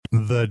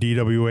The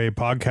DWA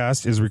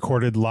podcast is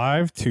recorded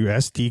live to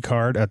SD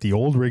card at the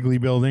old Wrigley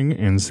Building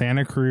in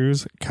Santa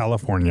Cruz,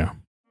 California.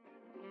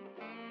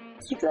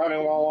 It's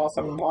Driving While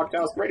Awesome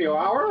Podcast Radio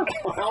Hour.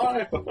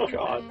 Oh,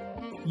 God.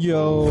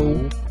 Yo.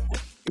 Do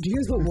you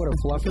guys know what a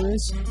fluffer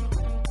is?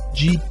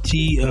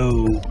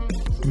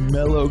 GTO.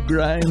 Mellow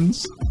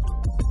grinds.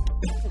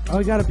 Oh,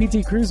 I got a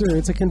PT Cruiser.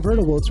 It's a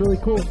convertible. It's really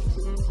cool.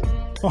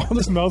 Oh,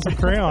 this smells of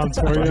crayons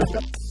for you.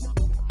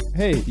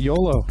 Hey,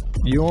 YOLO.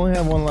 You only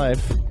have one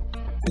life.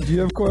 Do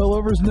you have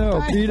coilovers?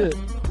 No. Beat it.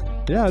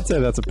 Yeah, I'd say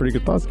that's a pretty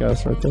good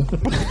podcast right there.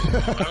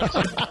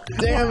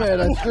 Damn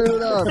it, I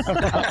screwed up.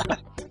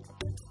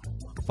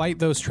 Fight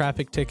those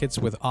traffic tickets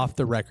with Off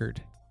the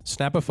Record.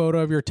 Snap a photo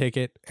of your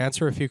ticket,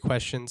 answer a few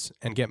questions,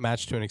 and get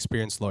matched to an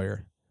experienced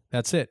lawyer.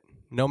 That's it.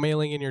 No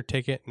mailing in your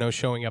ticket, no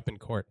showing up in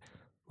court.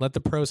 Let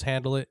the pros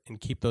handle it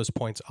and keep those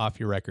points off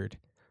your record.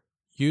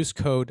 Use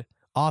code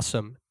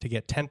AWESOME to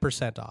get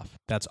 10% off.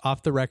 That's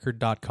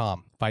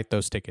offtherecord.com. Fight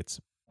those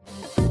tickets.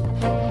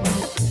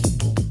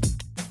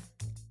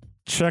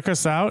 Check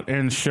us out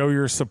and show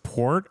your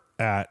support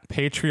at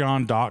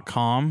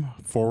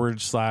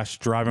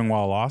patreon.com/driving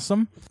while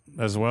awesome,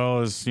 as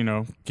well as,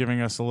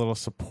 giving us a little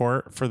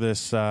support for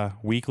this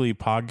weekly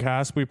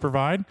podcast we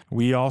provide.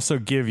 We also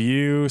give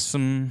you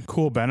some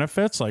cool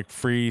benefits like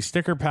free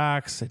sticker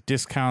packs,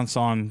 discounts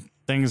on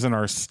things in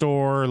our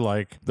store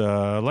like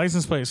the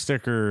license plate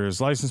stickers,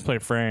 license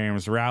plate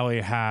frames, rally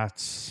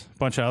hats, a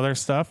bunch of other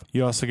stuff.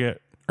 You also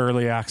get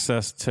early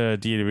access to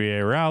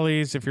DWA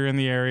rallies if you're in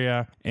the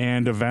area,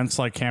 and events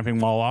like Camping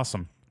While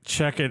Awesome.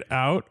 Check it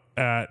out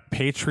at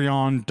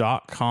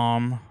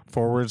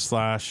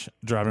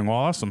patreon.com/driving while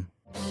awesome.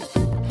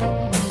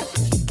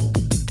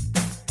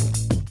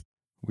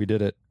 We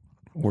did it.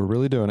 We're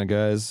really doing it,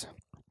 guys.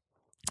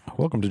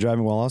 Welcome to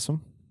Driving While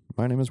Awesome.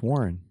 My name is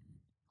Warren.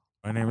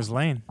 My name is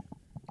Lane.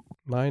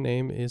 My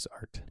name is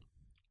Art.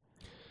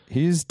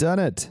 He's done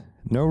it.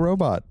 No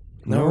robot.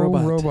 No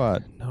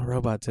robot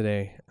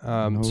today.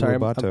 No Sorry,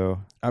 roboto.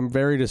 I'm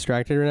very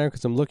distracted right now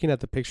because I'm looking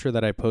at the picture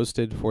that I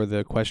posted for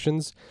the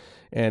questions,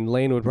 and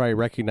Lane would probably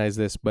recognize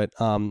this, but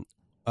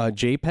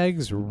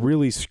JPEGs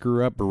really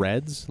screw up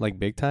reds like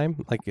big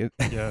time. Like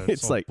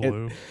it's like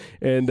blue.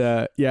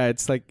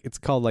 It's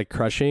called like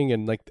crushing,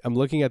 and like I'm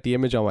looking at the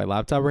image on my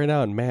laptop right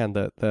now, and man,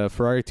 the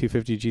Ferrari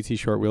 250 GT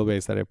short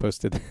wheelbase that I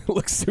posted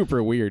looks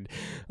super weird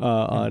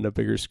on a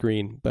bigger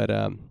screen. But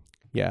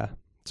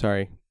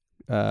sorry.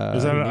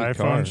 Is that an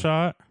iPhone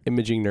shot?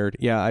 Imaging nerd.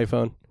 Yeah,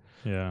 iPhone.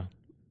 Yeah.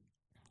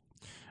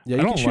 Yeah,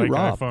 you can shoot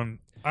raw.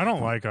 I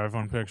don't like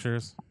iPhone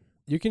pictures.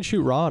 You can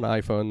shoot raw on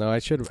iPhone though.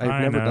 I've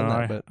never done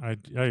that, but I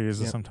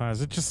use it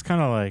sometimes. It's just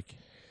kind of like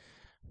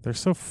they're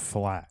so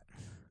flat.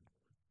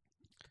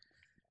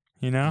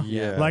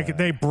 Yeah. Like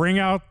they bring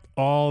out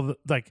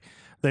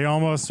they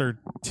almost are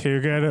too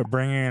good at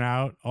bringing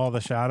out all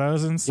the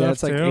shadows and stuff. Yeah,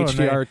 it's like too,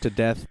 HDR to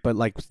death, but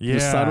like yeah,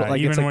 subtle,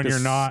 like even it's like when this,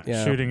 you're not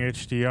shooting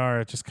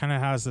HDR, it just kind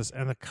of has this,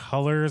 and the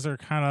colors are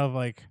kind of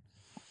like,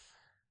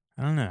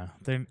 I don't know,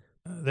 they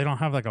don't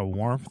have like a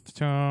warmth to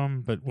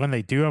them, but when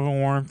they do have a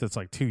warmth, it's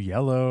like too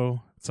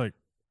yellow. It's like,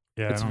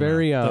 it's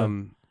very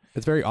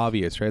it's very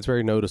obvious, right? It's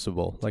very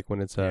noticeable, like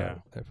when it's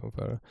a iPhone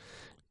photo.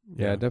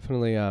 Yeah,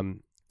 definitely. I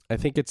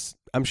think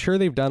I'm sure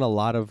they've done a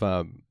lot of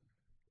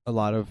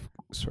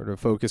sort of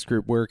focus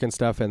group work and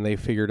stuff, and they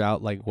figured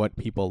out like what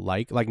people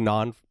like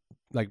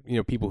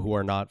people who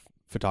are not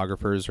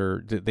photographers,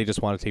 or they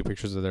just want to take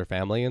pictures of their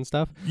family and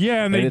stuff.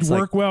 Yeah, and they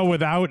work well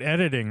without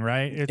editing,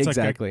 right? It's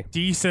exactly. Like a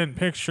decent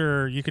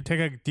picture. You could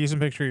take a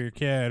decent picture of your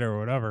kid or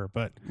whatever,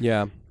 but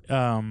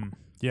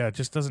it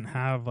just doesn't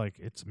have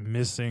it's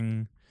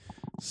missing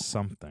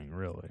something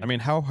really. I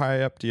mean, how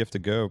high up do you have to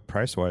go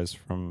price-wise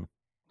from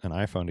an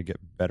iPhone to get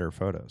better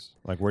photos?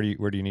 Like where do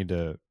you need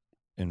to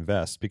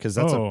invest? Because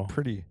that's a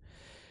pretty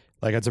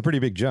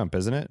big jump,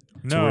 isn't it?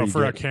 No,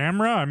 for a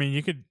camera, I mean,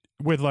 you could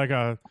with like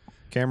a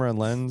camera and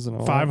lens and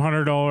all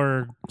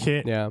 $500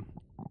 kit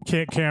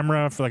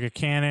camera for like a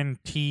Canon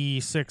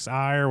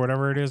T6i or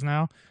whatever it is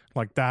now.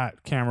 Like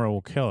that camera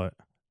will kill it.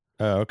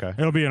 Oh, okay.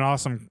 That would be an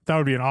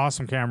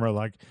awesome camera.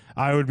 Like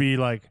I would be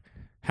like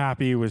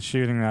happy with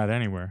shooting that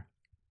anywhere.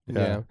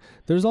 Yeah.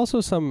 There's also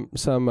some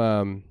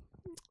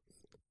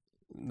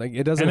like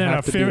it doesn't and then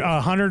have to be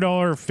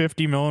 $100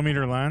 50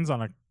 millimeter lens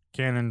on a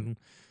Canon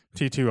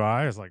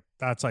T2i is like,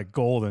 that's like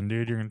golden,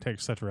 dude. You're gonna take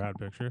such rad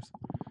pictures.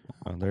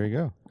 Oh, there you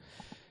go.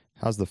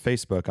 How's the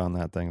Facebook on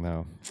that thing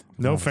though?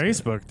 No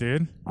Facebook,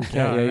 dude. We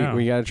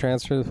got to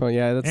transfer the phone.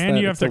 Yeah,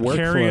 you have to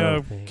carry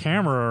a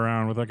camera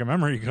around with like a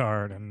memory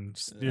card and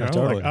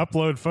totally. like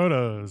upload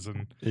photos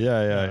and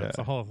yeah. It's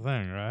a whole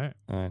thing, right?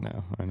 I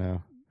know.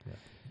 Yeah.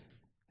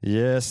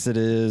 Yes, it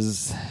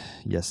is.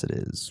 You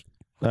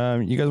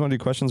guys want to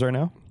do questions right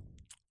now?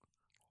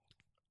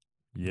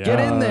 Yeah. Get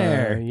in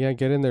there.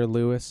 Get in there,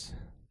 Lewis.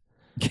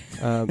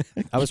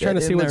 I was trying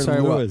to see what. Sorry,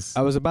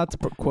 I was about to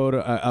quote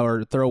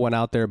or throw one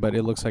out there, but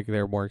it looks like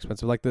they're more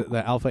expensive. Like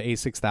the Alpha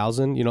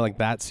A6000, you know, like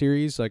that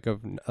series, like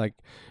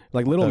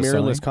little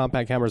mirrorless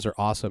compact cameras are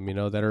awesome. You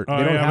know, that are. Oh,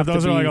 they don't yeah, have but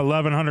those to are be,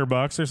 like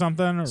 $1,100 or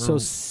something. Or? So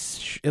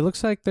it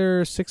looks like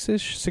they're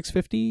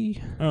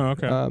 $650. Oh,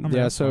 okay.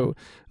 Yeah. So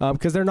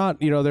because they're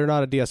not, you know, they're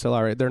not a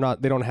DSLR.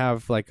 Right? They don't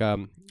have like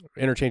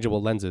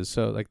interchangeable lenses.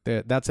 So like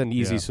that's an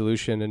easy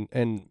solution,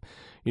 and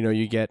you know,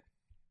 you get.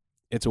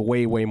 It's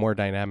way more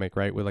dynamic,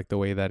 right? With like the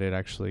way that it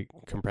actually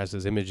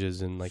compresses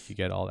images, and like you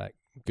get all that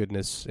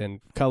goodness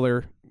and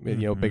color, you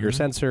know, bigger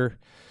sensor,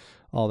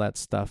 all that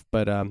stuff.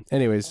 But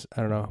anyways,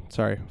 I don't know.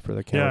 Sorry for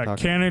the camera. Yeah,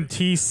 Canon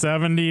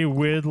T70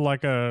 with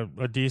like a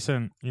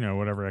decent, you know,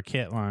 whatever, a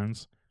kit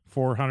lens,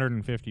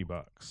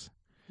 $450.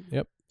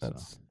 Yep,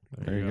 that's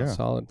there you go.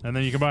 Solid. And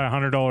then you can buy a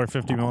 $100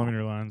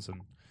 50mm lens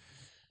and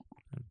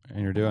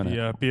you're doing it.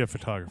 Yeah, be a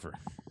photographer.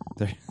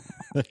 There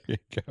you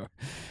go.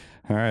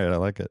 All right, I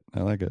like it.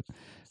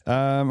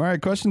 All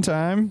right, question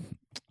time.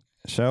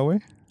 Shall we?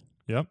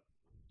 Yep.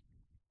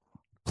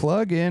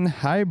 Plug-in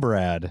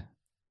hybrid.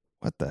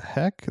 What the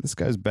heck? This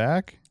guy's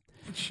back.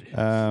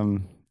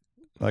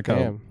 Like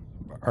how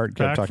Art kept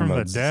back talking from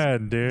about the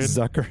dead, dude.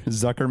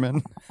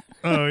 Zuckerman.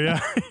 Oh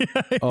yeah.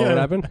 Oh, what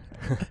happened?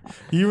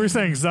 You were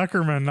saying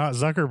Zuckerman, not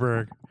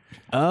Zuckerberg.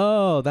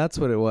 Oh, that's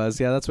what it was.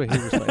 Yeah, that's what he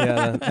was.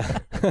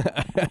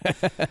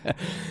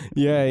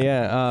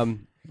 Yeah.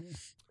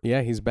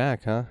 Yeah, he's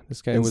back, huh?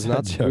 This guy was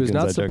not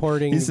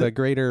supporting the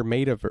greater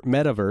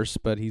metaverse,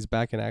 but he's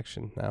back in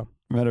action now.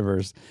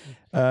 Metaverse.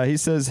 He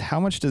says, how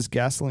much does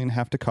gasoline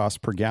have to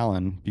cost per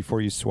gallon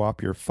before you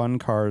swap your fun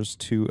cars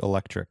to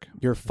electric?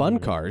 Your fun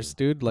cars,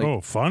 dude?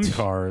 Like fun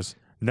cars.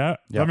 No,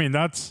 yep. I mean,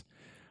 that's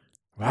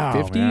wow,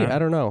 50? Man. I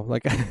don't know.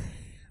 Like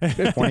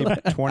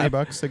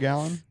 $20 a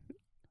gallon?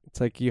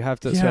 It's like you have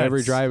to, so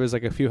every drive is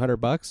like a few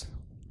 $100.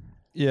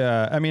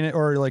 Yeah, I mean,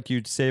 or like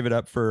you'd save it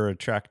up for a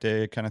track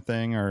day kind of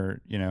thing,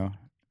 or, you know,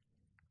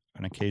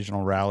 an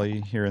occasional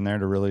rally here and there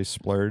to really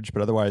splurge.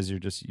 But otherwise,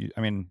 just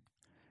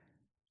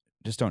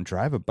don't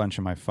drive a bunch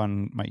of my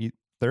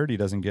E30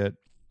 doesn't get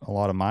a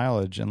lot of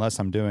mileage unless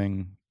I'm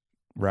doing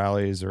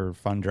rallies or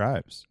fun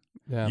drives.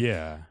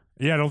 Yeah.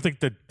 I don't think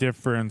the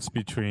difference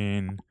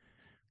between,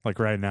 like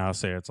right now,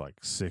 say it's like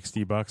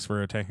 $60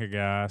 for a tank of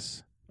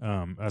gas,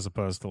 as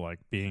opposed to like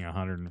being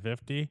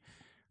 150.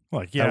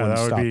 Like, yeah,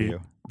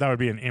 that would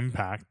be an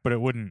impact, but it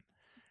wouldn't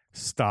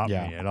stop me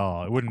at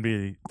all.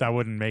 That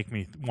wouldn't make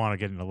me want to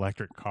get an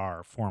electric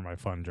car for my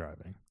fun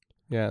driving.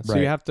 Yeah. So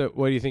you have to,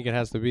 what do you think it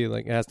has to be?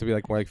 Like, it has to be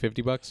like more like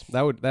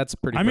 $50? That's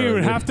pretty I mean, it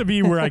would have to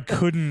be where I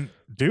couldn't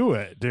do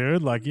it,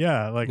 dude. Like,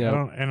 I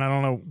don't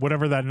know,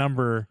 whatever that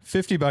number.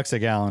 $50 a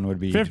gallon would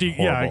be 50.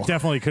 horrible. Yeah, I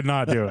definitely could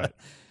not do it.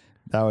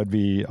 That would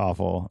be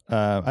awful.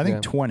 I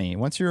think 20.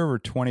 Once you're over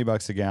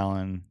 $20 a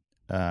gallon,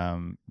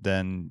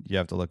 then you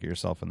have to look at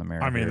yourself in the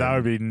mirror. I mean, that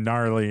would be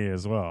gnarly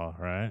as well,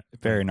 right?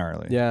 Very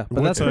gnarly. Yeah,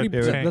 but that's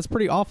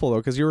pretty awful though,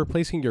 because you're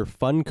replacing your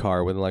fun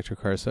car with an electric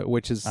car, so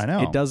which is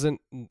it doesn't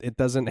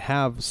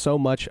have so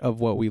much of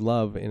what we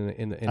love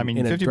in I mean,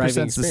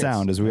 50% is the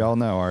sound, as we all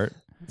know, Art.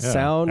 Yeah.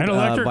 Sound, and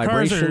electric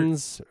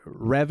vibrations,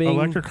 revving.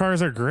 Electric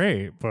cars are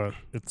great, but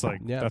it's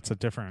like that's a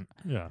different.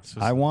 Yeah,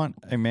 I want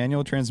a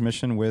manual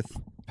transmission with,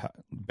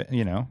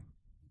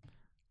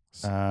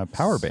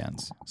 power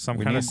bands. Some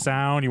kind of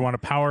sound. You want a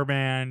power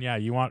band. Yeah,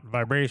 you want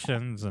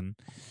vibrations and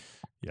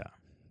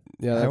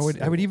I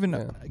would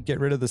even get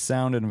rid of the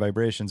sound and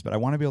vibrations, but I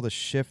want to be able to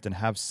shift and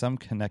have some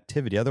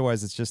connectivity.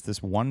 Otherwise, it's just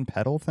this one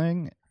pedal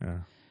thing. Yeah.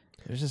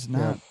 There's just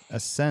not a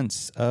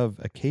sense of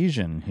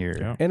occasion here.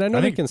 Yeah. And I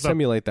know they can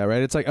simulate that,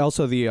 right? It's like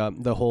also the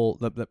whole,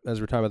 as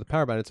we're talking about the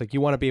power band, it's like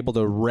you want to be able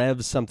to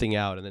rev something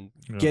out and then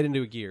get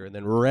into a gear and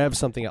then rev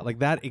something out. Like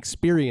that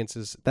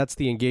experience that's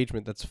the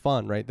engagement that's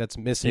fun, right? That's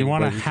missing. You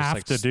want to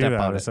have to do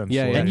that, essentially.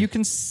 Yeah. And you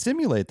can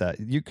simulate that.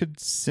 You could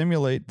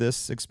simulate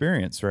this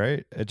experience,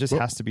 right? It just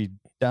has to be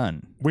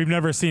done. We've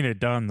never seen it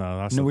done,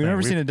 though. We've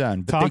never seen it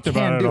done. But talked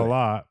about it a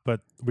lot, but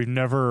we've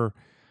never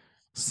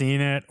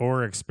seen it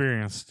or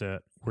experienced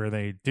it where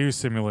they do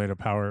simulate a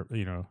power,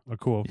 a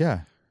cool,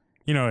 and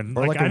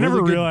or like I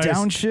never realized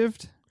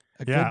downshift.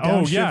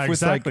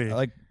 Exactly. With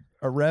like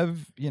a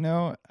rev,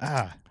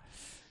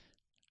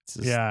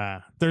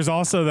 There's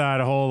also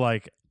that whole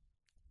like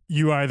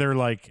you either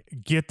like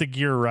get the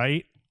gear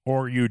right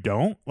or you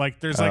don't. Like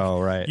there's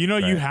like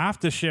you have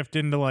to shift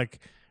into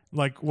like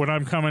when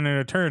I'm coming in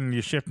a turn and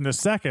you shift into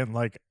second.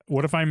 Like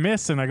what if I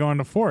miss and I go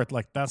into fourth?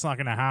 Like that's not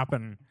going to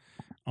happen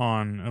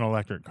on an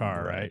electric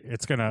car, right?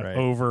 It's going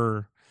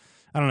to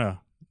I don't know.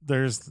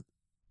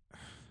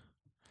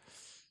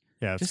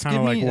 It's kind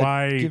of like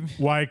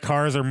why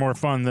cars are more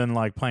fun than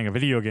like playing a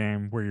video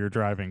game where you're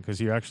driving,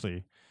 because you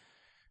actually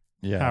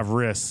have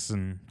risks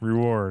and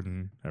reward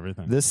and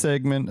everything. This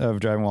segment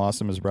of Driving While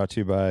Awesome is brought to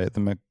you by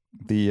the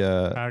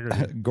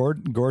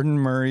Gordon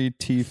Murray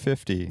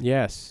T50.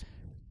 Yes.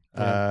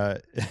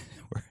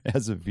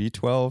 Has a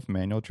V12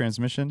 manual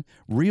transmission,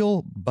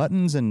 real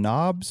buttons and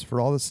knobs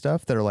for all this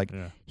stuff that are like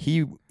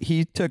he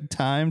took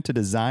time to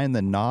design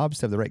the knobs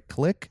to have the right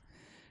click.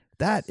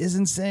 That is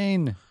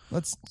insane.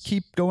 Let's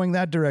keep going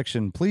that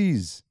direction,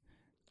 please.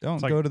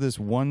 Don't go to this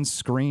one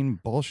screen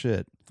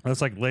bullshit.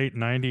 That's like late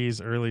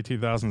 90s, early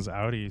 2000s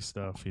Audi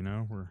stuff, you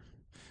know, where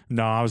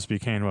knobs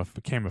became a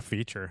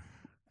feature.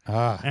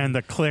 And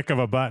the click of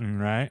a button,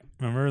 right?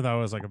 Remember, that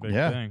was like a big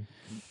thing.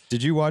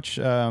 Did you watch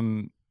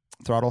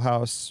Throttle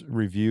House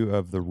review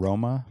of the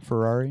Roma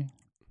Ferrari?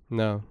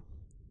 No.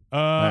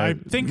 I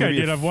think I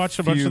did. I've watched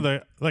a bunch of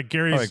the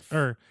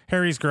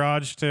Harry's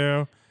Garage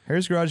too.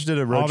 Harry's Garage did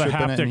a road all the trip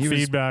haptic in it,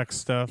 feedback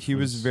stuff. He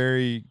was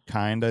very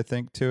kind, I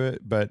think, to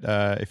it. But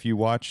if you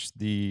watch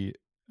the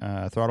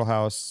Throttle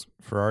House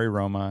Ferrari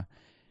Roma,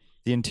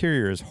 the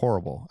interior is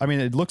horrible. I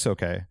mean, it looks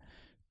okay,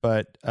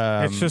 but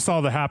it's just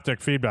all the haptic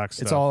feedback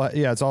stuff.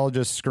 It's all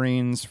just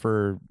screens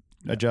for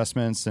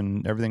adjustments,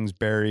 and everything's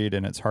buried,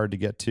 and it's hard to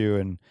get to,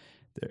 and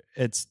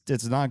it's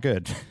not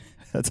good.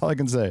 That's all I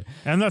can say.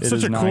 And that's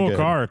such a cool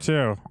car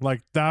too. Like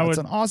that's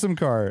an awesome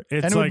car.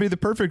 And it would be the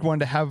perfect one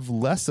to have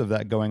less of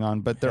that going on,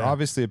 but they're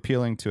obviously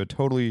appealing to a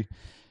totally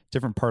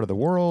different part of the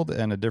world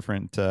and a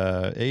different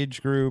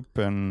age group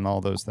and all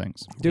those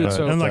things. Dude,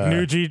 and like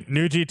new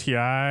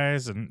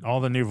GTIs and all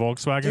the new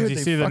Volkswagens. Dude,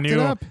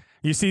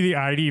 you see the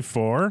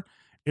ID4.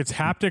 It's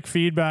haptic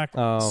feedback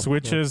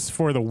switches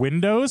for the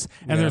windows,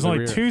 and there's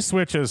only two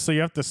switches, so you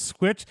have to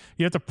switch.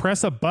 You have to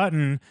press a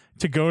button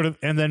to go to,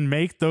 and then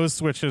make those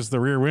switches the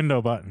rear window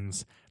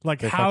buttons.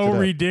 Like, how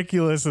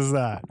ridiculous is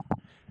that?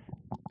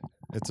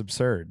 It's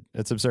absurd.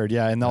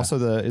 Yeah, and also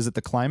is it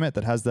the Climate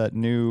that has that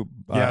new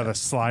the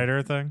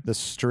slider thing, the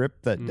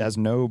strip that has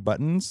no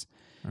buttons,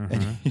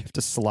 and you have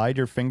to slide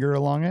your finger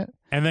along it.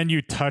 And then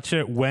you touch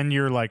it when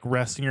you're like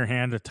resting your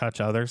hand to touch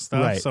other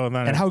stuff. Right. So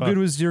then and how good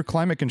was your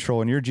climate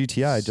control in your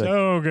GTI?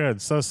 So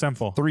good. So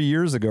simple. 3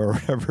 years ago or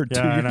whatever,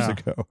 2 years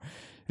ago.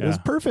 It was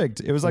perfect.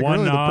 It was like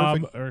one really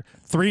knob, the perfect. or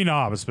 3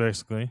 knobs,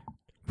 basically.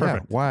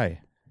 Perfect. Yeah, why?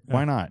 Yeah.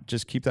 Why not?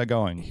 Just keep that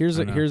going. Here's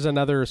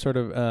another sort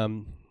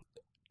of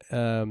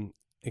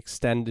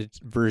extended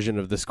version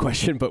of this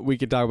question, but we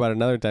could talk about it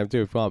another time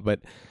too if you want.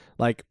 But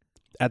like,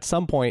 at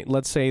some point,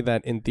 let's say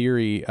that in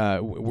theory,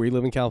 we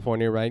live in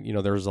California, right? You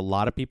know, there's a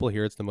lot of people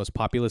here. It's the most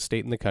populous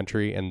state in the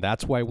country, and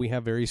that's why we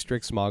have very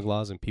strict smog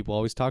laws. And people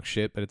always talk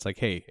shit, but it's like,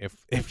 hey,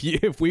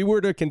 if we were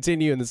to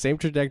continue in the same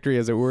trajectory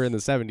as it were in the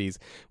 70s,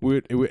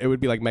 it would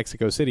be like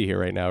Mexico City here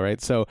right now,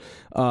 right? So,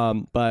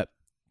 but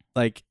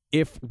like,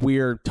 if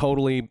we're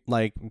totally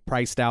like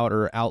priced out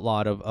or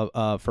outlawed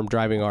of from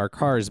driving our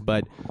cars,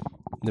 but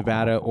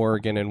Nevada,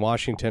 Oregon, and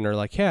Washington are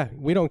like, yeah,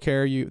 we don't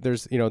care.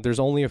 There's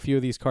only a few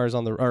of these cars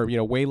on the, or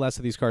way less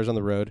of these cars on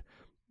the road.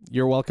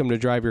 You're welcome to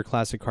drive your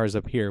classic cars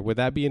up here. Would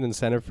that be an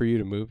incentive for you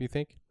to move, you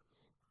think?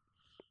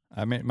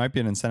 I mean, it might be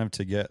an incentive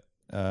to get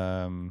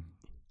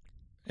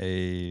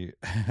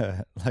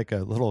like a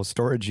little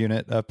storage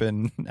unit up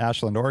in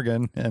Ashland,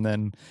 Oregon, and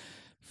then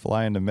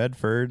fly into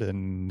Medford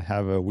and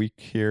have a week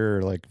here,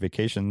 or like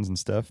vacations and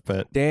stuff.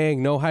 But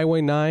dang, no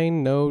Highway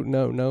 9, no,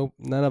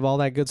 none of all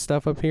that good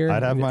stuff up here.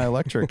 I'd have my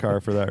electric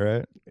car for that,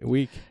 right?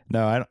 Week.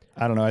 No,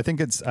 I don't know.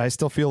 I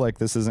still feel like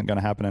this isn't going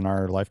to happen in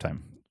our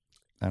lifetime.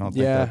 I don't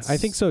think I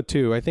think so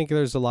too. I think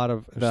there's a lot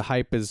of the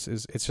hype is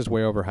it's just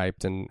way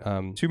overhyped,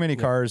 and too many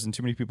cars and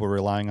too many people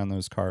relying on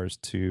those cars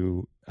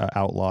to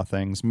outlaw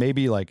things.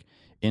 Maybe like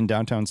in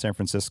downtown San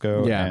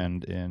Francisco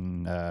and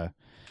in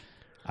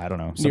I don't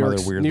know, some other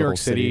weird New little York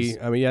City. cities.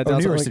 I mean, yeah,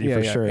 New York City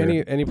for sure.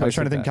 Any place. I was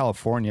trying to think that.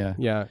 California.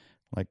 Yeah,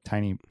 like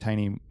tiny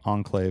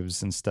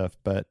enclaves and stuff.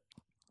 But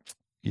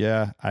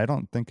yeah, I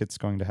don't think it's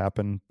going to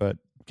happen. But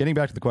getting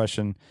back to the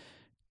question,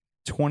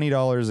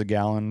 $20 a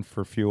gallon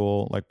for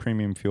fuel, like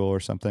premium fuel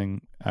or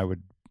something, I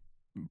would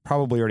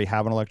probably already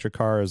have an electric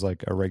car as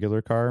like a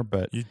regular car.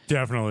 But you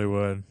definitely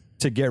would.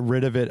 To get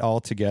rid of it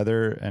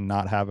altogether and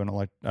not have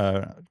an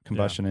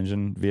combustion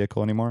engine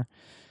vehicle anymore,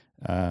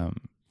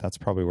 that's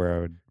probably where I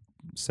would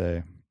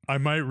say I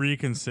might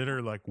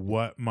reconsider like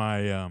what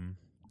my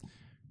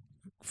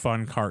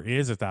fun car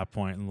is at that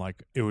point, and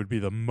like it would be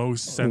the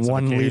most sense of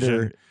occasion.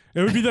 Liter.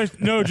 It would be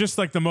just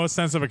like the most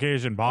sense of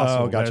occasion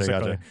possible. Oh,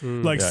 gotcha.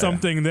 Like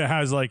something that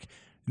has like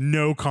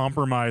no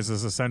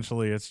compromises.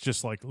 Essentially, it's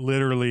just like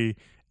literally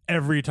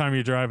every time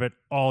you drive it,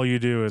 all you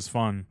do is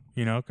fun.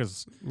 You know,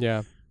 because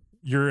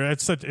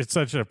it's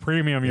such a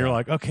premium. You're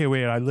like, okay,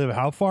 wait, I live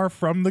how far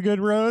from the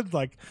good road?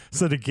 Like,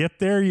 so to get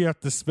there, you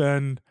have to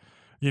spend,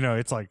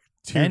 it's like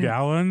 2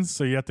 gallons.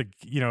 So you have to,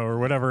 or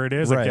whatever it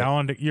is, a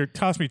gallon. It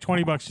cost me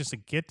 $20 just to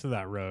get to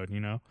that road.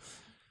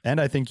 And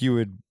I think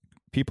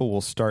people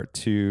will start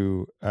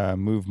to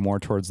move more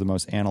towards the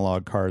most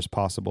analog cars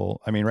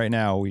possible. I mean, right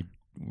now we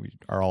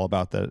are all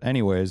about that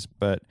anyways,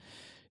 but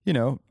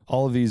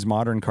all of these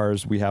modern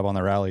cars we have on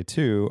the rally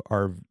too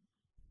are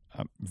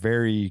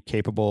very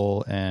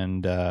capable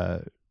and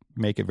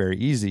make it very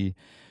easy.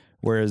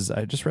 Whereas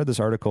I just read this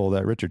article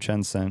that Richard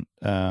Chen sent.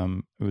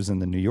 It was in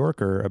the New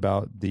Yorker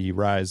about the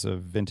rise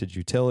of vintage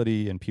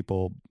utility and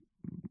people,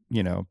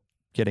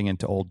 getting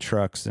into old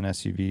trucks and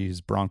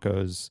SUVs,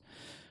 Broncos,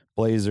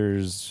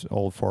 Blazers,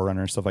 old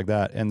 4Runners, stuff like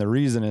that. And the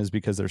reason is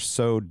because they're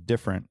so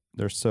different.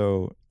 They're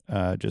so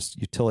just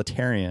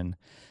utilitarian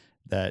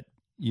that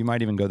you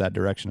might even go that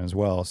direction as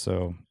well.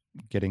 So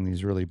getting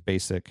these really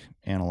basic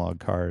analog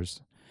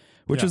cars,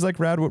 which is like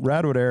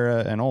Radwood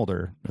era and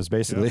older, is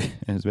basically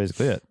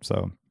it.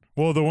 So,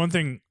 well, the one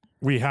thing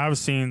we have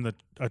seen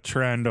a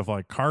trend of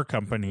like car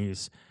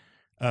companies,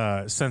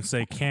 since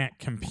they can't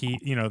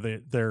compete,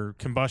 their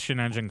combustion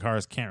engine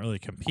cars can't really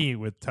compete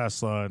with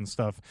Tesla and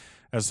stuff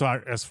as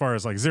far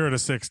as like 0 to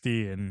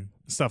 60 and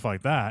stuff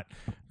like that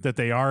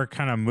they are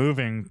kind of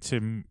moving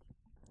to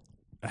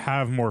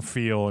have more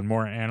feel and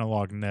more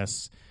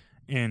analogness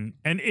and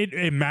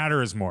it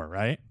matters more,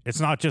 right? It's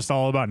not just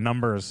all about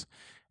numbers.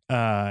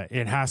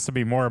 It has to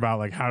be more about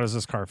like, how does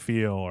this car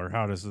feel, or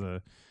how does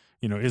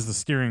is the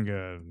steering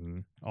good,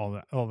 and all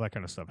that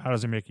kind of stuff. How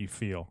does it make you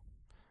feel?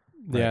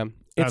 Right? Yeah.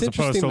 As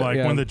opposed to like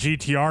when the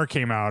GTR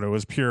came out, it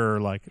was pure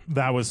like,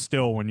 that was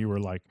still when you were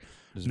like,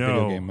 just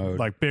video game mode.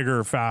 Like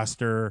bigger,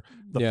 faster,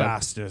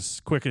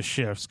 fastest, quickest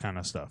shifts kind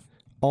of stuff.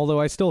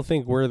 Although I still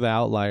think we're the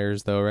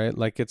outliers, though, right?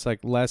 Like it's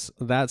like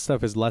that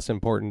stuff is less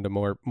important to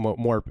more.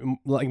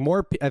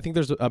 I think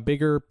there's a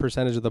bigger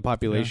percentage of the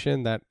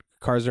population that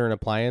cars are an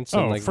appliance.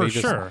 And like for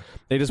sure.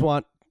 They just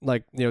want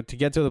to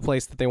get to the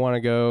place that they want to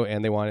go,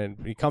 and they want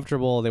to be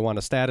comfortable. They want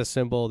a status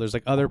symbol. There's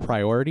like other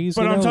priorities.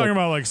 But I'm talking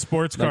about like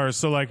sports cars.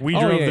 So like we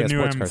drove the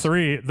new M3, cars.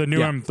 The new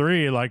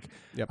M3. Like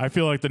I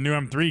feel like the new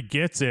M3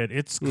 gets it.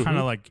 It's kind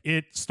of like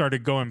it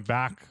started going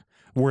back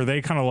where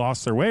they kind of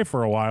lost their way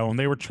for a while, and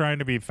they were trying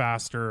to be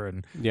faster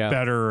and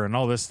better and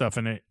all this stuff.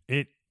 And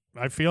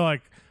I feel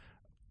like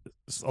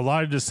a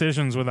lot of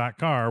decisions with that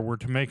car were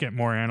to make it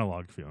more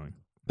analog feeling.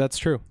 That's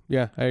true.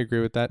 Yeah, I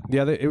agree with that.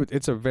 Yeah,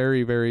 it's a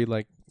very, very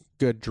like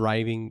good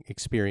driving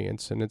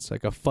experience, and it's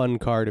like a fun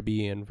car to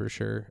be in for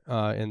sure.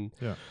 And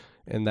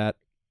I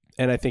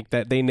think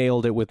that they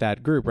nailed it with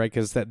that group, right?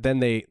 Because then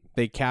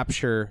they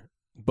capture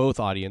both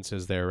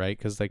audiences there, right?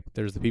 Because like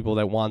there's the people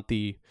that want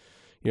the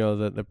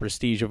the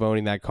prestige of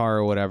owning that car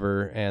or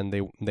whatever, and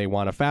they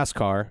want a fast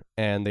car,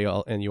 and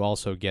you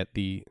also get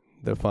the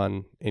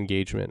fun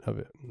engagement of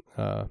it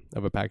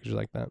of a package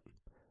like that.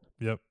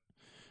 Yep.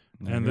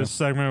 And this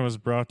segment was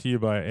brought to you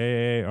by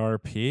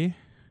AARP.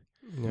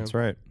 That's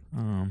right.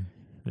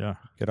 Yeah.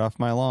 Get off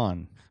my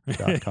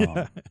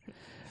lawn.com.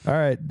 All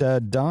right.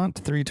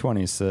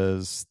 Daunt320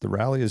 says, the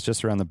rally is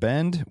just around the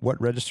bend. What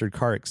registered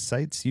car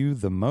excites you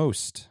the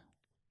most?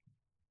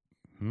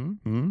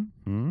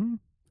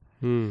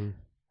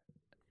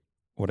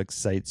 What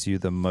excites you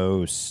the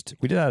most?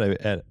 We did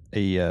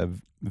a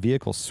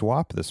vehicle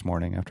swap this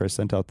morning after I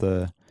sent out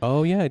the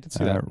I did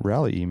see that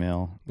rally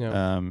email.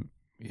 Yeah.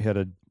 He had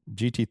a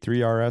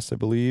GT3 RS, I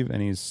believe,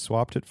 and he's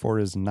swapped it for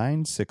his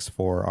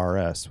 964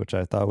 RS, which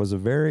I thought was a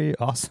very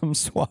awesome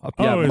swap.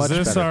 Is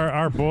this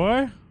our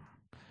boy?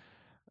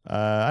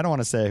 I don't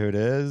want to say who it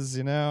is.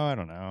 I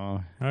don't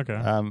know. Okay.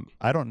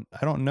 I don't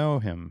know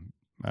him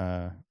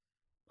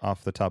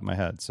off the top of my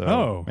head.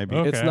 So maybe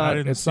okay. It's not.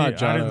 It's not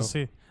Jono. I didn't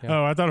see. Yeah.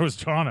 Oh, I thought it was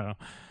Jono.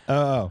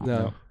 Oh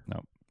no.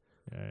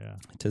 Yeah.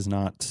 It is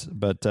not.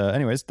 But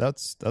anyways,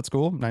 that's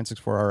cool.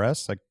 964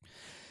 RS. I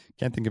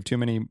can't think of too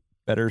many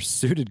better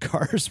suited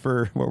cars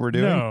for what we're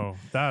doing. No,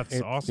 that's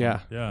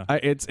awesome. Yeah.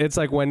 It's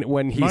like when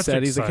he Much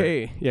said,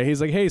 excited. he's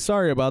like, hey,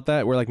 sorry about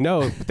that. We're like,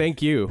 no,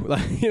 thank you.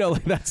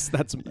 That's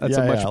a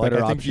much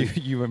better option. I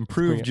think you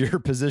improved your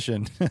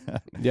position.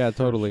 Yeah,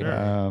 totally.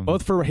 Sure.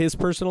 Both for his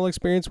personal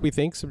experience, we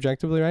think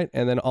subjectively, right,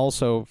 and then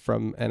also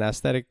from an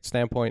aesthetic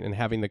standpoint and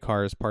having the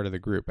car as part of the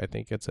group. I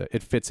think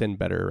it fits in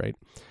better, right?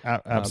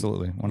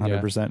 Absolutely,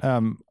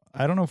 100%.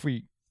 I don't know if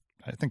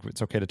I think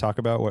it's okay to talk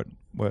about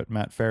what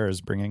Matt Fair is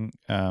bringing.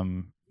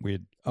 We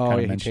had kind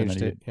of mentioned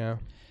that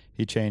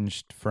he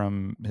changed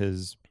from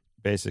his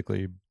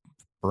basically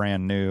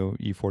brand new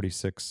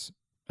E46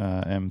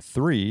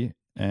 M3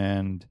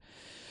 and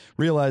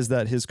realized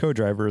that his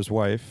co-driver, his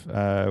wife,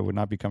 would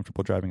not be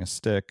comfortable driving a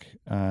stick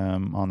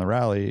on the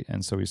rally,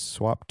 and so he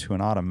swapped to an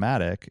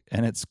automatic.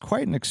 And it's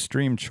quite an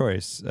extreme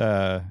choice,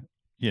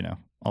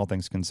 all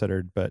things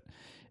considered. But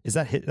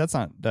that's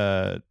not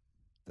a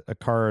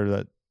car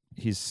that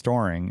he's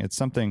storing. It's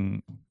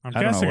something I'm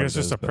I don't guessing know what it's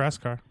just a press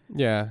car.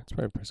 Yeah, it's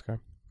probably a press car.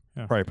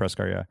 Yeah. Probably a press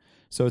car, yeah.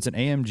 So it's an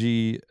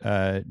AMG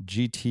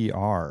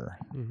GTR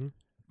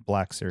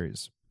Black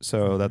Series.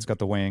 So that's got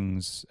the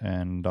wings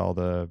and all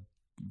the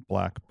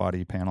black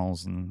body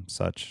panels and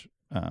such.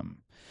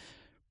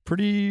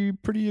 Pretty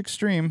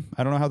extreme.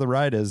 I don't know how the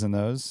ride is in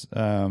those.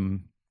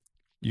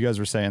 You guys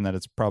were saying that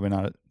it's probably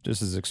not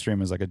just as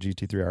extreme as like a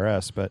GT3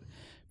 RS, but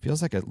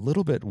feels like a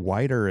little bit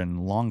wider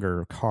and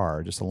longer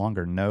car, just a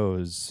longer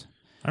nose.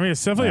 I mean,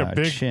 it's definitely a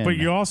big, chin. but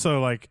you also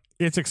like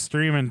it's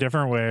extreme in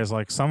different ways.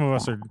 Like some of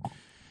us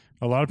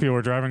a lot of people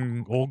are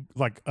driving old,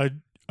 like a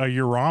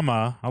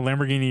Urama, a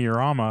Lamborghini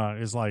Urama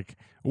is like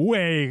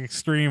way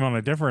extreme on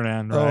a different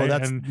end, right? Oh,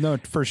 that's no,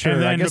 for sure.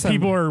 And then I guess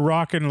people are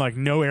rocking like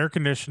no air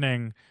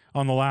conditioning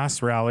on the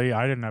last rally.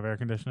 I didn't have air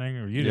conditioning,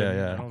 or you didn't.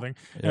 Yeah. I don't think.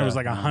 And it was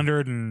like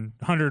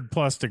 100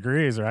 plus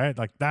degrees, right?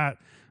 Like that.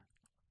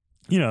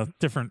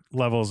 different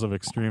levels of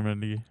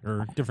extremity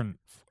or different.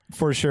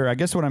 For sure. I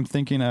guess what I'm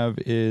thinking of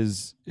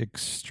is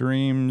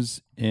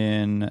extremes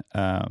in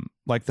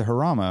like the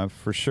Harama,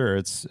 for sure.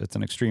 It's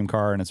an extreme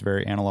car and it's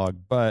very analog,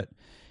 but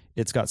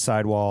it's got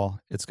sidewall,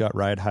 it's got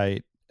ride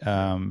height,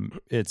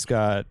 it's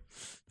got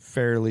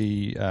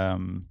fairly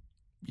I'm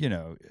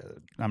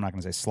not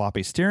going to say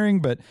sloppy steering,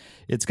 but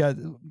it's got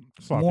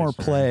more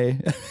play.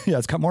 Yeah,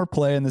 it's got more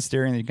play in the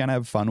steering. You kind of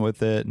have fun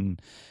with it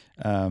and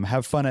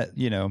have fun at,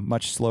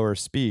 much slower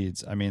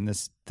speeds. I mean,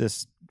 this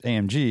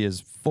AMG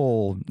is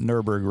full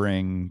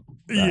Nürburgring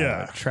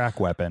track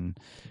weapon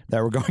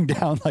that we're going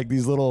down like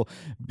these little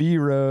B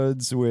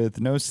roads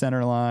with no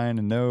center line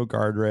and no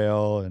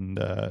guardrail, and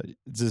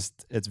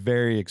it's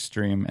very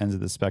extreme ends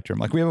of the spectrum.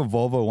 Like we have a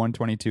Volvo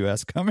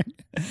 122S coming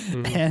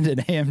and an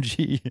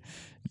AMG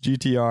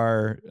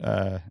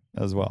GTR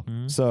as well.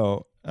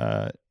 So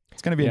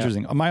it's going to be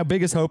interesting. My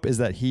biggest hope is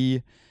that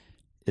he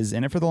is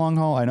in it for the long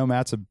haul. I know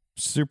Matt's a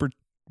super,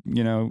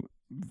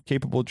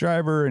 capable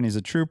driver, and he's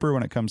a trooper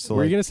when it comes to.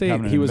 Were you going to say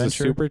he was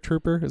adventure. A super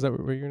trooper? Is that what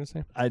you're going to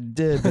say? I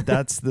did, but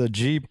that's the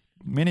Jeep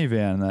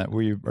minivan that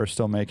we are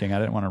still making. I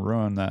didn't want to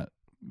ruin that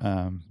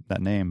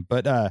name,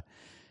 but I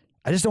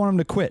just don't want him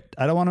to quit.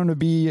 I don't want him to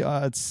be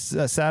it's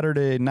a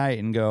Saturday night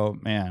and go,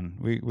 man,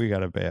 we got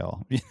to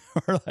bail,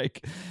 or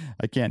like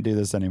I can't do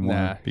this anymore.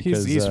 Nah,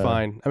 because he's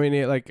fine. I mean,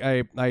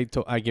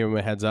 I give him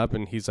a heads up,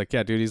 and he's like,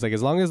 yeah, dude. He's like,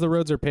 as long as the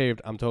roads are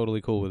paved, I'm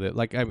totally cool with it.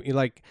 Like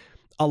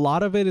a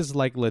lot of it is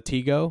like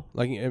Latigo.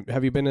 Like,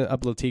 have you been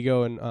up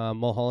Latigo in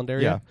Mulholland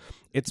area? Yeah.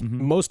 It's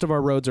most of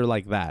our roads are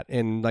like that,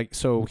 and like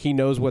so he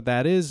knows what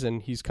that is,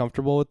 and he's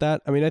comfortable with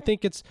that. I mean, I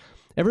think it's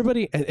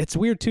everybody. It's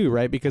weird too,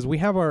 right? Because we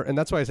have and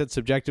that's why I said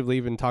subjectively,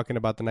 even talking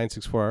about the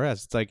 964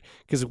 RS. It's like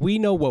because we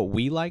know what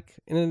we like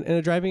in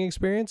a driving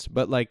experience,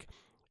 but like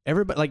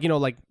everybody,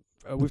 like.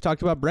 We've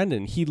talked about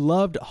Brendan. He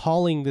loved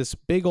hauling this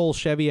big old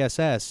Chevy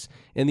SS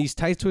in these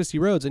tight, twisty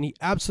roads, and he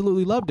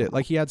absolutely loved it.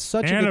 Like he had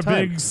such a good time.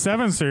 And a big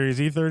 7 Series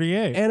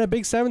E38. And a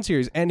big 7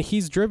 Series. And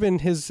he's driven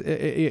his,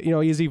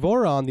 his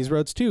Evora on these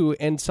roads too.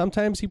 And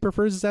sometimes he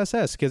prefers his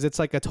SS because it's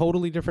like a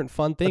totally different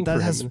fun thing but that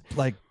for has him.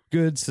 Like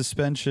good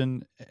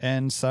suspension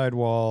and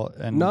sidewall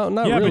and not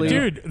really.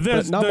 But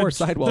dude, more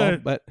sidewall.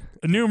 But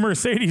new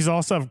Mercedes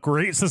also have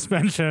great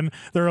suspension.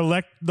 They're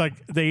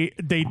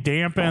they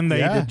dampen,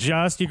 they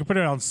adjust. You can put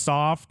it on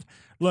soft.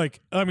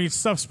 Like I mean,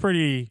 stuff's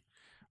pretty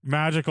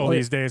magical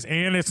these days,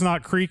 and it's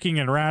not creaking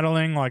and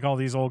rattling like all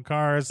these old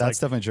cars. That's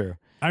definitely true.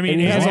 I mean,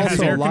 he it has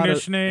also air a lot of-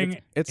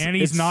 conditioning, and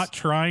he's it's- not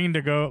trying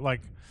to go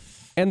like.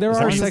 And there As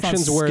are long as it's not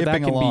sections where that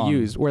skipping can along. be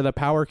used, where the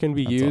power can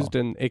be That's used,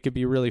 all. and it could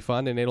be really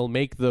fun, and it'll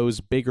make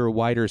those bigger,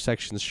 wider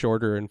sections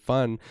shorter and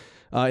fun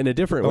in a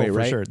different way, for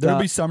right? sure. There'll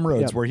be some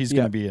roads where he's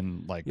going to be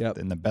in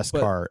in the best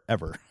car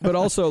ever. But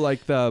also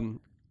like the,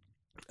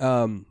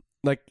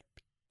 like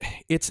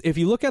it's if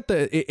you look at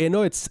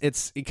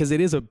it's because it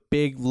is a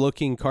big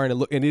looking car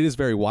and it is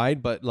very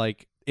wide, but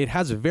like it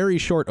has very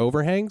short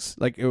overhangs,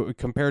 like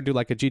compared to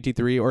like a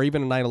GT3 or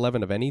even a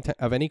 911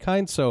 of any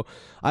kind. So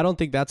I don't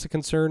think that's a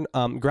concern.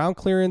 Ground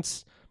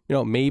clearance,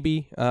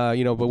 maybe,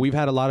 but we've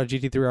had a lot of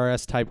GT3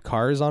 RS type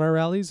cars on our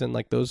rallies, and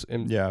like those,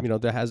 and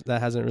that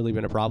hasn't really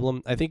been a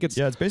problem. I think it's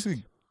it's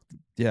basically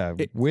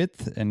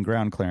width and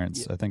ground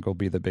clearance. I think will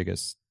be the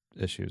biggest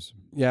issues.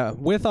 Yeah,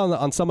 width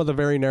on some of the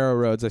very narrow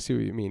roads. I see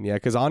what you mean. Yeah,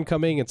 because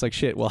oncoming, it's like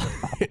shit. Well,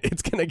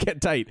 it's gonna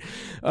get tight.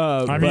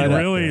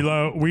 Really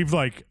low.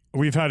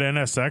 We've had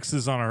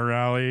NSXs on our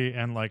rally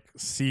and like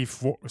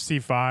C5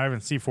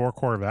 and C4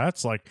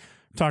 Corvettes. Like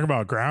talk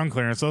about ground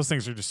clearance. Those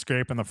things are just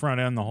scraping the front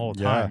end the whole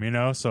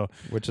time. So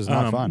which is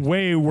not fun.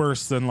 Way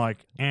worse than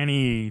like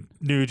any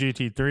new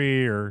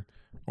GT3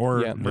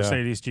 or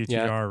Mercedes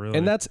GTR, really.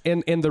 And that's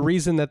and the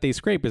reason that they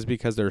scrape is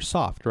because they're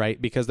soft,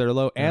 right? Because they're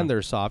low and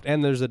they're soft,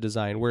 and there's a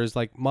design. Whereas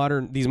like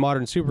these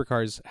modern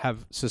supercars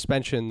have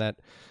suspension that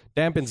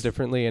dampens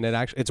differently, and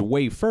it's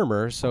way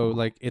firmer, so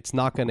like it's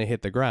not going to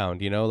hit the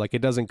ground, like it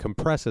doesn't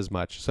compress as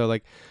much. So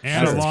like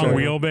and a long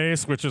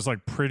wheelbase, which is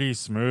like pretty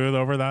smooth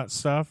over that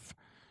stuff.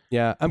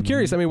 Yeah, I'm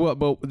curious. I mean,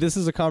 but this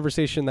is a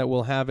conversation that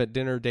we'll have at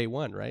dinner day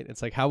one, right?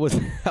 It's like, how was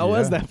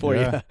that for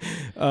you?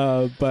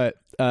 But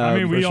I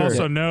mean, we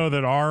also know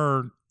that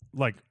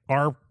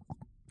our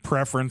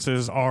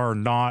preferences are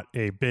not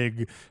a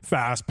big,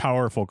 fast,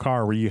 powerful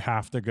car where you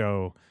have to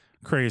go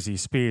crazy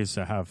speeds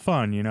to have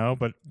fun,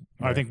 But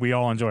I think we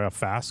all enjoy a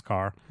fast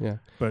car. Yeah.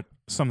 But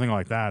something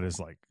like that is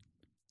like,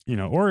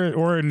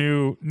 or a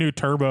new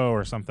turbo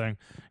or something.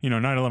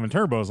 911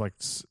 turbo is like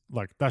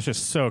that's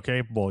just so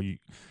capable.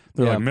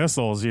 They're like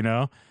missiles, But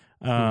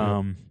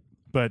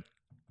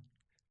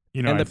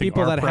and I the think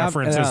people our that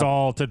preference have is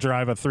all to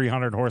drive a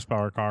 300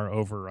 horsepower car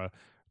over a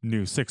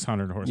new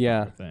 600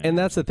 horsepower thing. And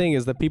that's the thing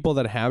is the people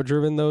that have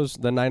driven those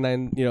the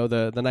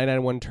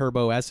 991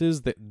 Turbo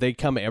S's, they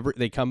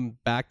come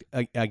back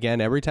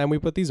again every time we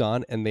put these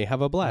on, and they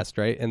have a blast,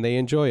 right? And they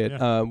enjoy it,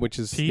 which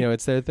is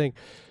it's their thing.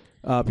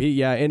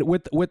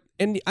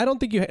 And I don't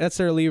think you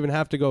necessarily even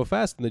have to go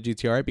fast in the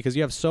GTR, right? Because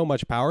you have so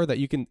much power that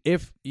you can,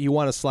 if you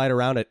want to slide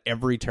around at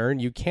every turn,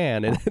 you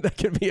can, and that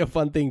can be a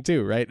fun thing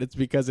too, right? It's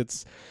because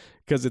it's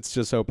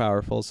just so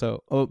powerful.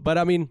 So, but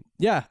I mean,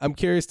 yeah, I'm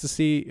curious to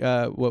see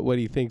what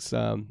he thinks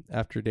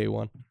after day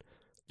one.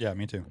 Yeah,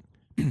 me too.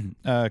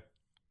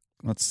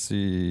 Let's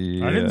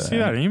see. I didn't see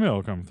that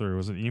email come through.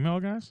 Was it email,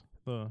 guys?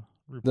 The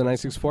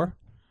 964.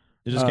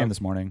 It just came this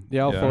morning.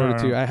 Yeah, I'll forward it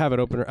to you. I have it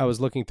open. I was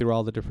looking through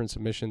all the different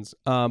submissions.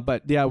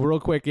 But yeah, real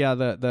quick, the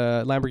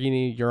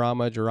Lamborghini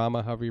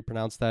Jarama, however you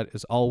pronounce that,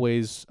 is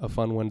always a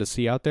fun one to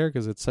see out there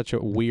because it's such a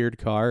weird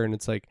car and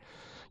it's like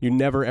you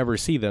never ever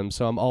see them.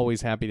 So I'm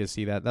always happy to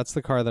see that. That's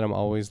the car that I'm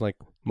always like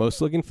most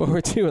looking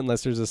forward to,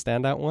 unless there's a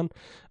standout one.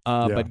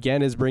 But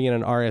Gen is bringing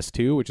an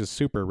RS2, which is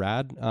super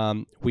rad.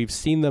 We've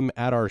seen them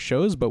at our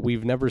shows, but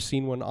we've never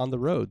seen one on the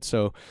road.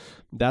 So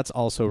that's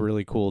also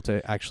really cool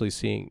to actually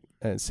seeing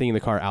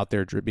the car out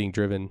there being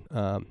driven.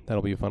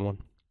 That'll be a fun one.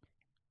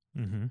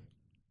 Mm-hmm.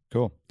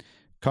 Cool.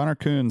 Connor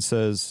Kuhn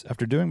says,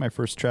 after doing my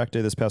first track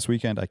day this past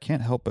weekend, I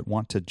can't help but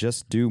want to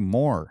just do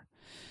more.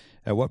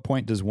 At what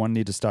point does one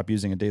need to stop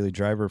using a daily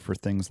driver for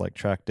things like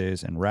track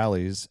days and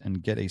rallies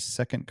and get a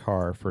second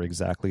car for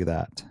exactly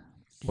that?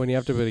 When you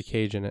have to put a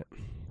cage in it.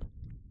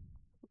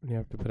 When you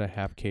have to put a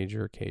half cage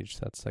or a cage,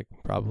 that's like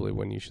probably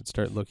when you should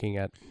start looking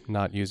at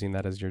not using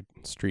that as your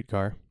street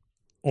car.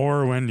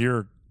 Or when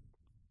your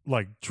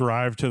like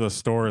drive to the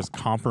store is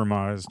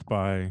compromised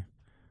by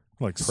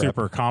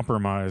super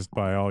compromised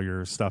by all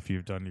your stuff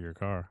you've done to your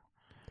car.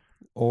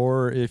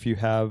 Or if you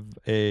have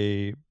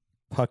a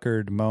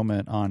puckered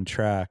moment on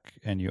track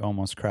and you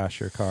almost crash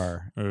your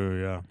car. Oh,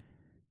 yeah.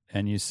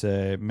 And you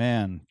say,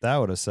 man, that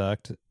would have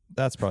sucked.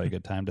 That's probably a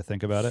good time to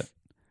think about it.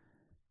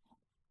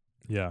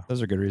 Yeah.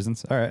 Those are good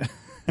reasons. All right.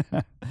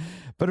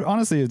 But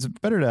honestly, it's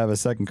better to have a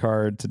second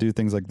car to do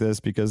things like this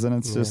because then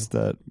it's just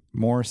that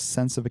more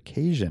sense of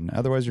occasion.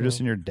 Otherwise, you're just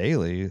in your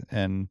daily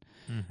and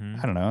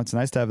I don't know. It's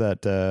nice to have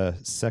that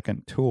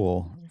second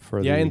tool for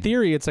in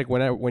theory, it's like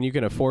when you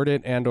can afford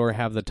it and or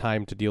have the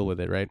time to deal with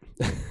it, right?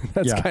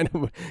 That's kind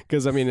of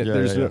because I mean,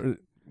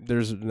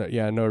 there's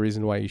no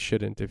reason why you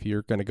shouldn't if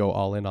you're going to go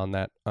all in on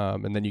that,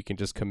 and then you can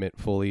just commit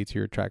fully to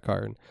your track car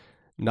and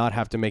not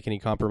have to make any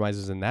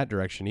compromises in that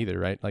direction either,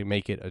 right? Like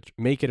make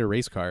it a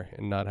race car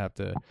and not have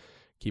to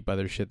keep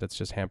other shit that's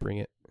just hampering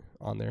it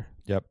on there.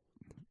 Yep.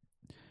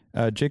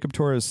 Jacob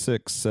Torres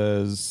 6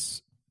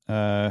 says,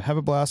 have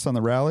a blast on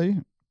the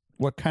rally.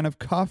 What kind of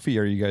coffee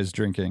are you guys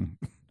drinking?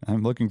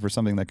 I'm looking for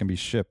something that can be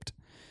shipped.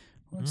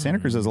 Santa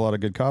Cruz has a lot of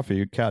good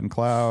coffee. Cat and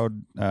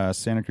Cloud,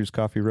 Santa Cruz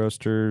Coffee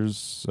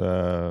Roasters,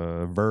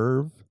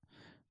 Verve,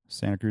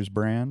 Santa Cruz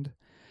brand.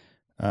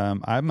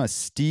 I'm a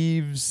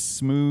Steve's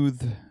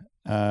Smooth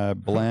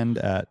blend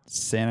at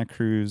Santa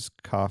Cruz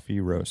Coffee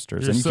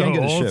Roasters. You're and you so can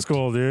get it old shipped.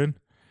 School, dude.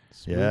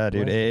 Yeah,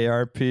 dude.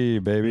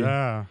 AARP, baby.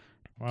 Yeah.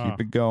 Wow.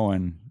 Keep it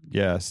going.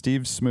 Yeah,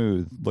 Steve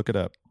Smooth. Look it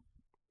up.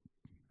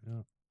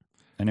 Yeah.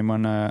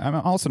 Anyone? I'm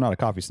also not a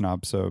coffee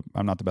snob, so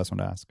I'm not the best one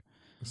to ask.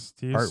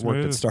 Steve Art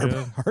worked at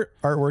Starbucks.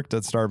 Art worked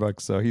at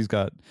Starbucks, so he's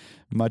got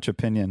much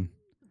opinion.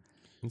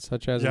 And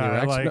such as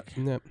I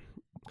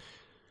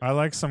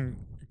like some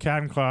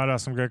Cat and Cloud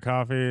has some good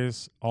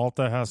coffees.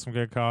 Alta has some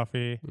good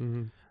coffee.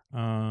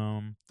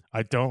 Mm-hmm.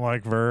 I don't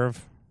like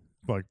Verve.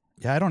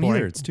 I don't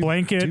either. It's too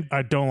Blanket.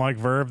 I don't like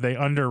Verve. They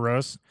under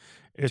roast.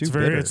 It's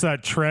bitter. It's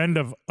that trend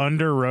of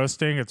under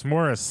roasting. It's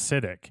more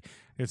acidic.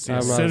 It's the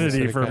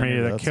acidity for me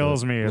that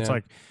kills me. It's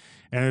like,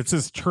 and it's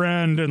this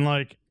trend. And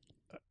like,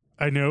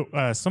 I know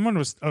someone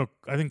was.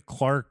 I think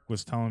Clark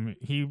was telling me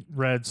he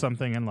read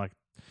something in like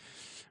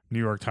New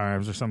York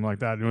Times or something like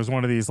that. And it was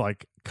one of these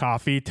like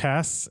coffee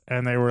tests,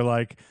 and they were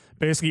like,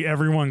 basically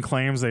everyone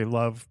claims they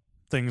love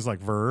things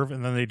like Verve,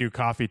 and then they do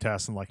coffee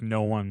tests, and like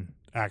no one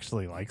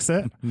actually likes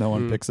it. No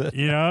one picks it.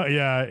 You know,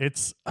 yeah,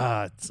 it's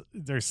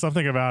there's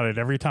something about it.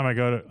 Every time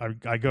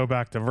I go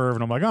back to Verve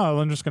and I'm like, oh,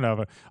 I'm just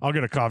gonna I'll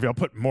get a coffee. I'll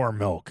put more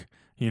milk,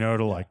 you know,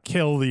 to like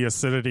kill the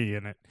acidity,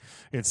 and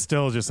it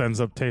still just ends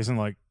up tasting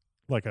like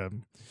a,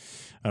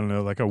 I don't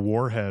know, like a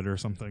warhead or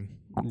something.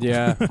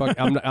 Yeah, fuck,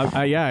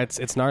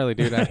 it's gnarly,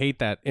 dude. I hate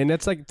that, and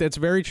it's like it's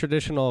very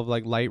traditional of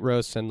like light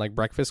roasts and like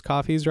breakfast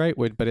coffees, right?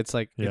 But it's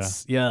like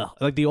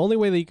like the only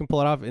way that you can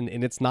pull it off,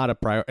 and it's not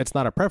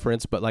a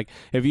preference, but like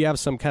if you have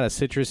some kind of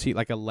citrusy,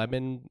 like a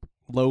lemon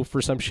loaf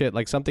or some shit,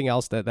 like something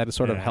else that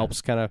sort of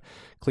helps kind of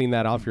clean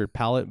that off your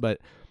palate. But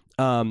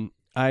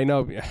I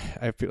know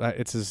I feel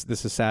this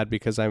is sad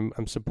because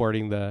I'm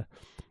supporting the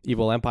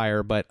evil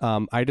empire, but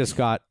I just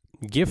got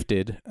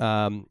gifted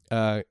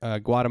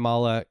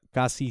Guatemala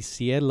Casi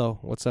Cielo.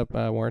 What's up,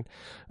 Warren?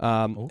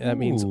 That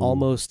means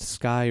almost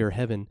sky or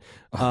heaven.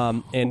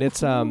 And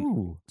it's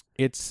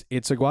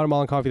a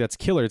Guatemalan coffee that's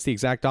killer. It's the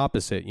exact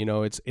opposite. You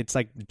know, it's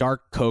like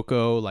dark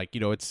cocoa, like,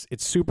 you know, it's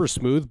super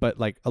smooth but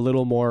like a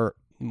little more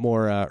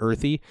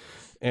earthy,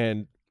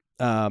 and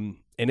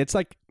it's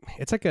like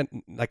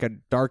a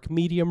dark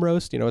medium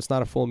roast. You know, it's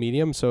not a full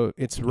medium, so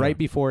it's right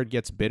before it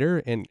gets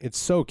bitter, and it's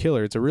so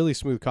killer. It's a really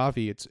smooth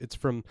coffee. It's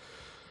from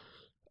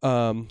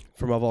from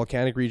a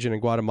volcanic region in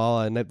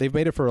Guatemala, and they've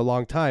made it for a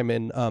long time.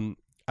 And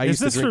Is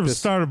this from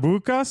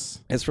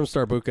Starbucas? It's from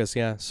Starbucas,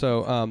 yeah.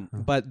 So,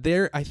 but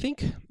I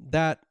think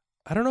that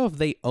I don't know if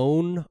they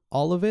own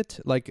all of it.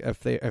 Like if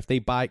they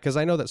buy, because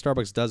I know that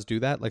Starbucks does do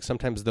that. Like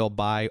sometimes they'll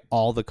buy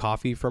all the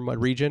coffee from a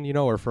region,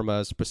 or from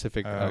a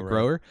specific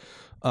grower.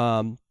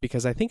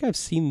 Because I think I've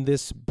seen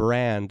this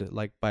brand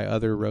like by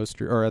other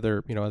roaster or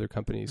other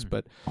companies,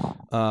 but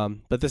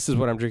this is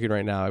what I'm drinking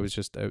right now. I was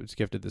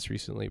gifted this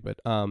recently, but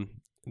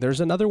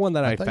there's another one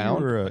that I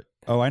found.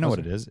 I know what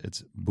it is.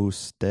 It's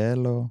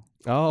Bustelo.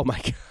 Oh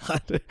my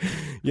god,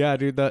 yeah,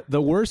 dude.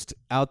 The worst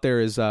out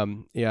there is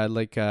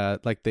like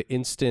the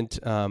instant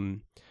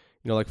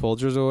like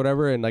Folgers or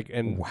whatever, and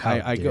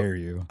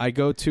I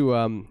go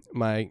to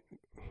my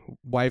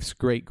wife's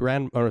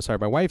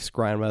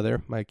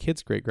grandmother, my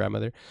kid's great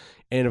grandmother,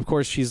 and of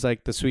course she's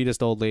like the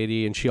sweetest old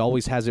lady, and she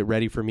always has it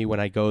ready for me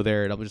when I go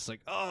there, and I'm just like,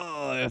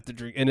 oh, I have to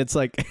drink, and it's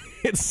like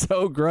it's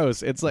so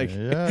gross. It's like,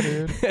 yeah,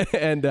 dude.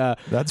 And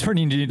that's when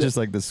you need just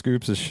like the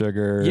scoops of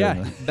sugar.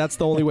 Yeah, that's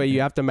the only way.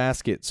 You have to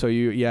mask it. So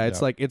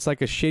it's like a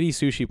shitty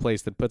sushi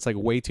place that puts like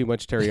way too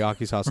much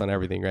teriyaki sauce on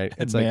everything, right?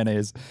 It's like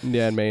mayonnaise.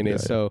 Yeah, and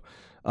mayonnaise. Yeah.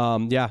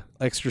 So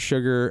extra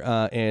sugar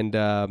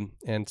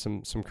and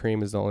some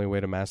cream is the only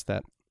way to mask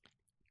that.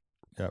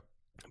 Yep.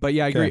 But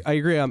yeah, I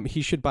agree.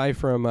 He should buy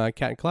from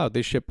Cat and Cloud.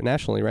 They ship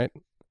nationally, right?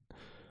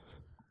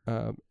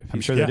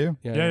 I'm sure they do.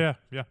 Yeah.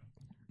 Yep.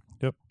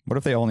 What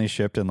if they only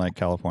shipped in like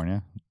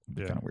California?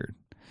 Yeah. Kind of weird.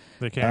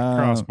 They can't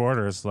cross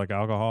borders like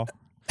alcohol.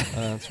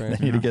 That's right.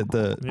 They need to get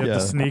the. You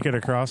have to sneak it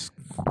across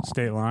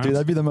state lines. Dude,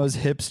 that'd be the most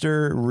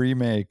hipster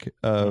remake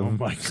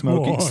of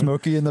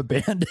Smokey and the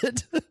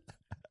Bandit.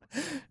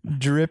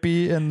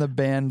 Drippy and the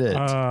Bandit.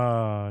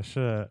 Oh,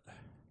 shit.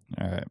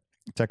 All right.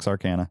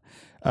 Texarkana.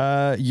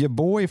 Your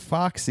boy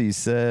Foxy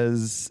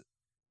says,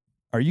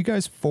 are you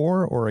guys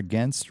for or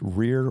against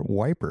rear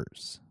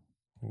wipers?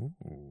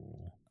 Ooh.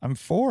 I'm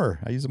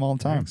for. I use them all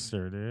the time. Thanks,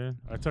 sir, dude.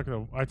 I took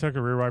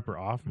a rear wiper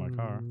off my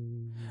car.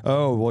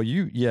 Oh, well,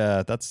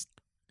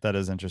 that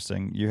is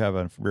interesting. You have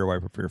a rear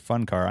wiper for your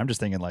fun car. I'm just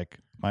thinking like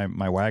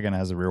my wagon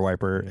has a rear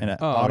wiper, and it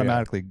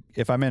automatically,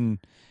 if I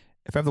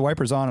have the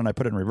wipers on and I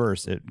put it in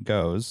reverse, it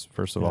goes,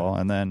 first of all,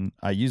 and then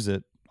I use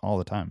it all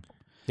the time.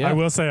 Yeah. I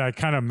will say I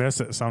kind of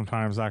miss it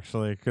sometimes,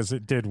 actually, because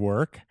it did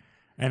work.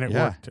 And it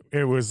worked.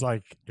 It was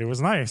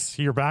nice.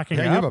 You're backing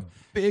up. You have a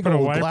big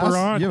old wiper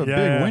on. You have a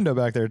big window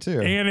back there too.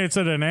 And it's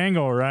at an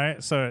angle,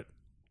 right? So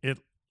it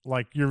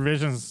like your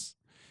vision's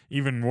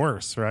even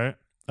worse, right?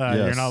 Yes.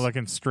 You're not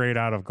looking straight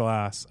out of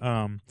glass.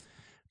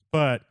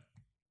 But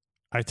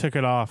I took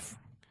it off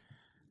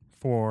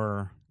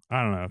for,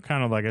 I don't know,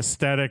 kind of like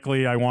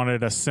aesthetically. I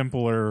wanted a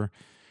simpler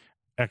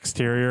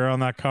exterior on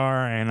that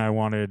car, and I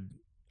wanted,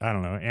 I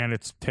don't know, and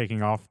it's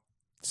taking off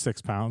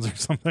 6 pounds or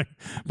something,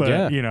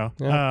 but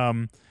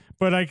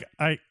but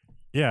I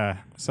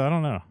so I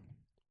don't know.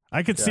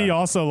 I could see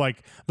also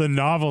like the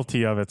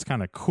novelty of it's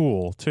kind of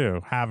cool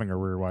too, having a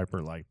rear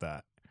wiper like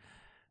that.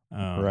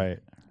 Right.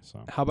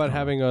 So how about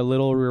having a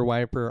little rear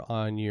wiper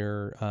on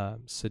your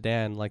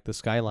sedan, like the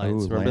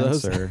Skylines? Ooh, remember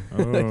Lancer.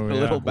 those?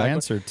 Little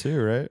Lancer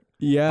too, right?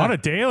 Yeah. On a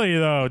daily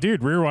though,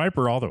 dude, rear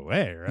wiper all the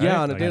way, right?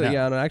 Yeah, on a daily.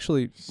 Yeah, on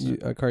actually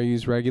a car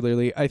used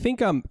regularly. I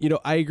think I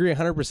agree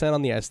 100%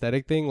 on the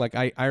aesthetic thing. Like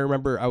I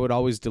remember I would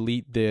always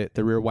delete the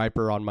rear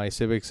wiper on my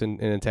Civics and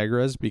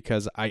Integras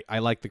because I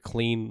like the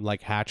clean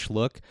like hatch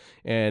look,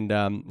 and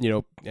and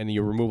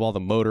you remove all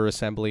the motor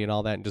assembly and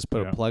all that and just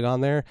put a plug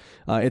on there.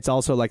 It's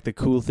also like the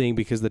cool thing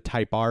because the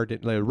Type R,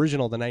 the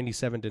original, the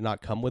 97 did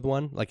not come with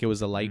one. Like it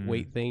was a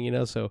lightweight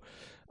thing, so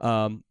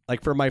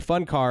like for my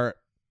fun car,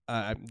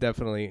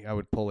 definitely I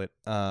would pull it.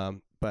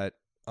 But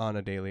on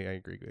a daily, I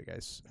agree with you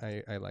guys.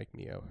 I like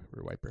Neo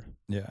rear wiper.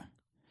 Yeah.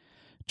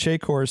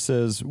 Chakor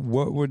says,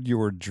 what would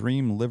your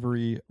dream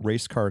livery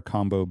race car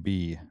combo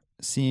be?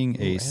 Seeing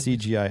a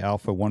CGI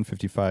Alpha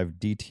 155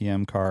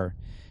 DTM car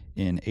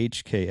in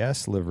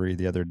HKS livery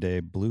the other day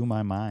blew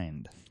my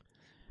mind.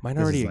 Mine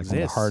already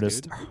exists. One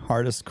of the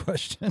hardest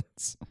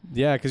questions.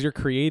 Yeah, because you're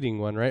creating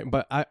one, right?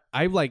 But I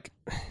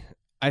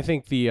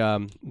think the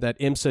that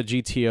IMSA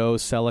GTO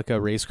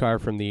Celica race car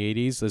from the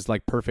 80s is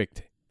like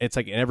perfect. It's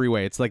like in every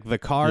way. It's like the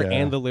car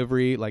and the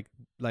livery. Like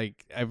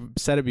I've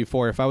said it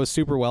before. If I was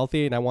super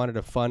wealthy and I wanted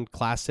a fun,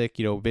 classic,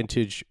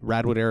 vintage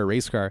Radwood era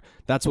race car,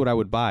 that's what I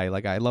would buy.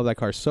 Like I love that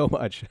car so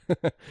much.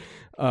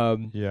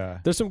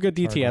 There's some good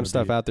DTM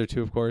stuff out there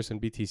too, of course, and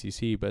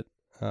BTCC, but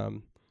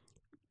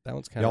that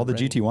one's kind of all the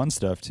GT1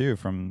 stuff too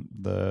from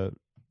the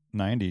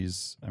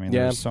 90s. I mean,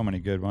 there's so many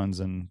good ones,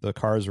 and the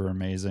cars were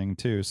amazing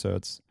too. So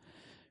it's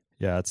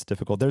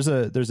difficult. There's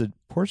a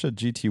Porsche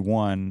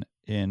GT1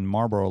 in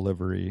Marlboro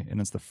livery,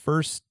 and it's the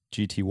first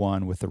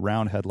GT1 with the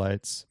round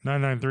headlights.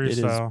 993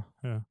 style.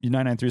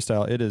 993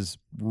 style. It is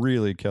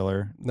really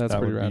killer. That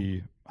would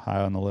be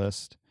high on the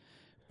list.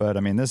 But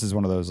I mean, this is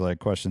one of those like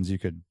questions you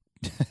could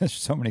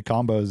so many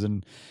combos,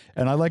 and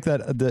I like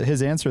that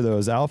his answer though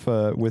is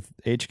Alpha with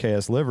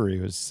HKS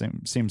livery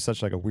seems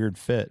such like a weird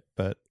fit,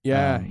 but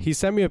he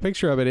sent me a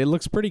picture of it. It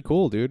looks pretty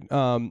cool, dude.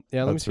 Let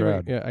me see.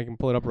 Rad. I can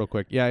pull it up real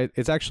quick. Yeah,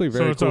 it's actually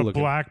very cool. So it's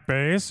looking. black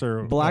base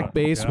or black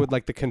base with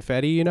like the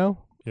confetti,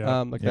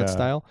 that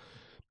style.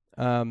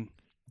 That's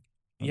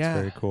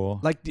very cool.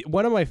 Like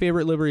one of my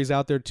favorite liveries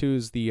out there too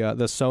is the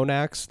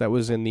Sonax that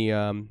was in the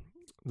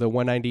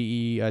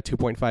 190E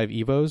 2.5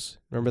 Evos.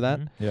 Remember that?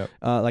 Yeah.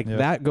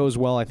 That goes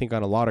well, I think,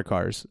 on a lot of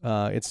cars.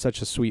 It's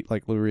such a sweet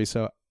like livery.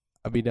 So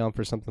I'd be down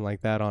for something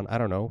like that on, I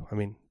don't know. I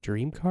mean,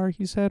 dream car,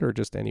 he said, or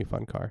just any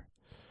fun car.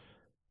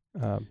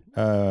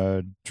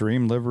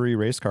 Dream livery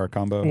race car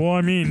combo. Well,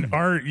 I mean,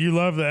 Art, you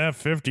love the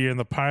F50 and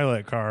the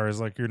pilot car is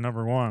like your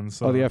number one.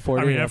 So the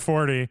F40. I mean,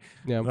 F40.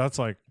 Yeah, that's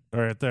like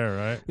right there,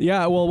 right?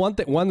 Yeah. Well, one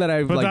that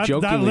I've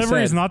jokingly that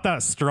livery is said, not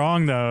that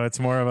strong though. It's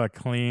more of a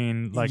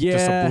clean,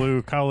 just a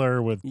blue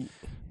color with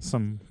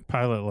some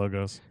pilot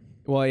logos.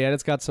 Well, yeah,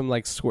 it's got some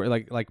like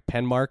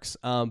pen marks.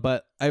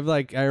 But I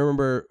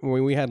remember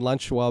when we had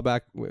lunch a while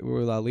back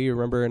with Ali,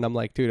 remember, and I'm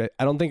like, dude,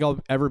 I don't think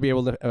I'll ever be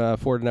able to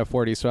afford an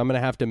F40, so I'm gonna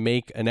have to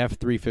make an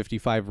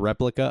F355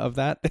 replica of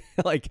that.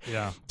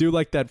 Do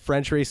like that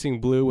French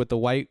racing blue with the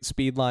white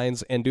speed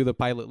lines and do the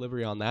pilot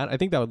livery on that. I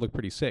think that would look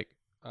pretty sick.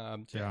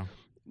 That's a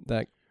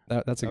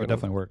good would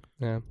definitely work.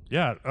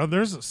 Yeah.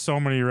 There's so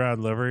many rad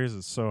liveries.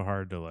 It's so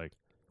hard to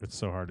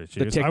choose.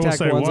 The Tic Tac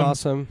one's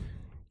awesome.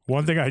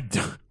 One thing I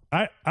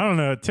don't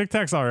know. Tic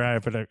Tac's all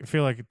right, but I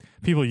feel like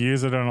people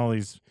use it on all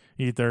these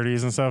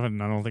E30s and stuff,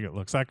 and I don't think it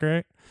looks that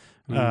great.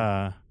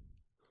 And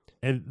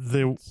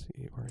the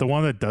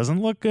one that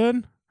doesn't look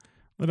good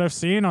that I've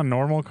seen on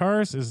normal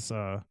cars is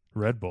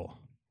Red Bull.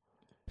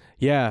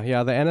 Yeah,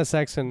 the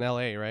NSX in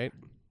LA, right?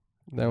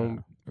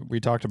 We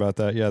talked about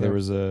that. Yeah, there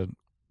was a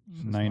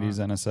 90s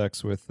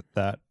NSX with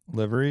that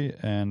livery,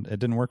 and it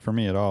didn't work for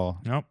me at all.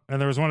 Nope.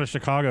 And there was one in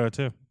Chicago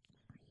too.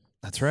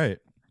 That's right.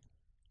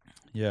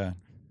 Yeah.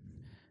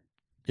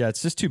 Yeah,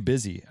 it's just too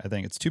busy. I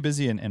think it's too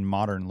busy and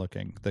modern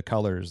looking. The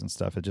colors and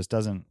stuff, it just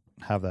doesn't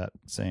have that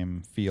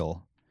same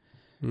feel.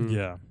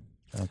 Yeah.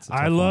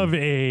 I love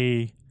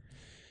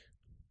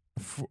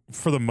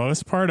for the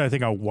most part, I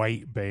think a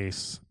white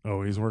base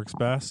always works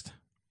best,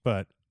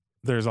 but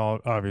there's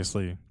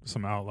obviously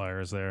some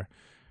outliers there.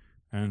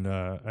 And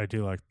I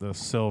do like the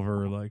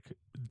silver,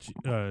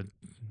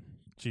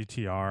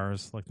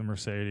 GTRs, like the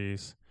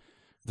Mercedes.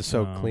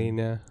 The clean,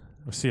 yeah.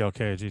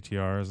 CLK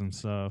GTRs and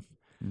stuff.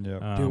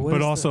 Yeah.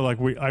 But also,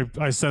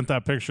 I sent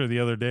that picture the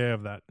other day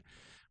of that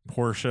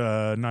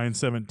Porsche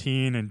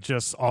 917 and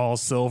just all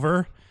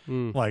silver,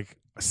 like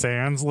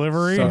sans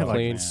livery, so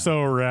clean.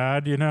 So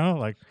rad,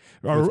 like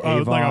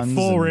a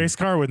full race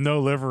car with no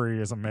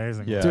livery is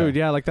amazing. Yeah. Dude,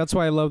 yeah, that's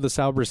why I love the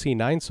Sauber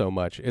C9 so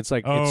much. It's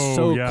it's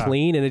so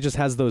clean, and it just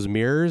has those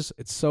mirrors.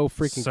 It's so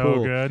freaking cool.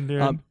 So good,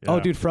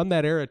 dude. Dude, from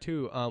that era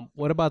too.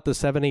 What about the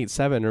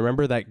 787?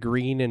 Remember that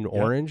green and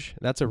orange?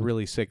 That's a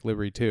really sick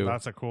livery too.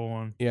 That's a cool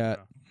one. Yeah.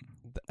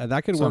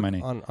 That could work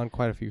on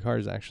quite a few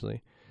cars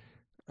actually.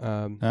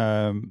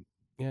 Yeah.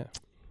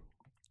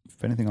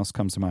 If anything else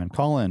comes to mind,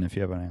 call in if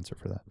you have an answer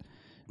for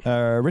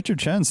that. Richard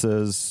Chen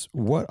says,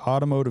 what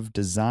automotive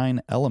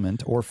design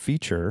element or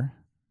feature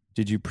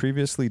did you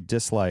previously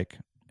dislike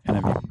and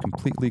have you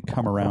completely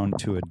come around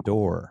to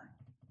adore?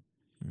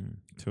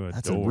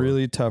 That's a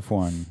really tough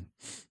one.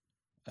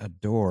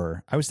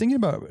 Adore. I was thinking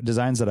about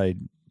designs that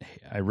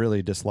I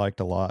really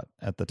disliked a lot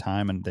at the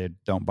time, and they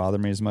don't bother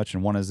me as much.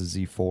 And one is a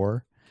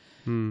Z4.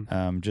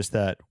 Just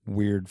that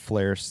weird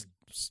flare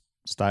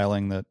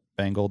styling that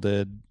Bangle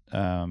did.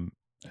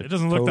 It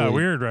doesn't look that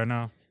weird right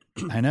now.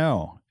 I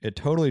know. It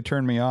totally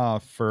turned me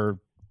off for,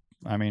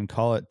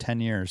 call it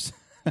 10 years.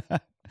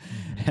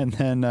 And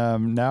then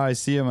now I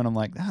see them and I'm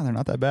like, they're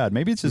not that bad.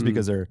 Maybe it's just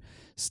because they're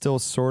still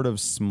sort of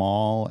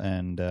small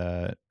and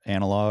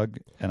analog,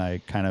 and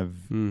I kind of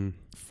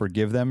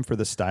forgive them for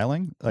the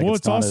styling.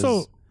 It's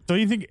also... Don't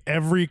you think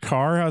every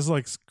car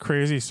has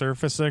crazy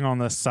surfacing on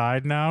the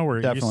side now? Where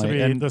it used to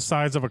be the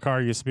sides of a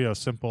car used to be a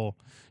simple,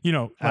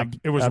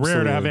 it was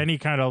rare to have any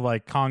kind of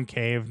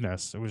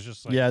concaveness. It was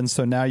just and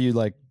so now you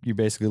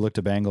basically look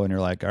to Bangle and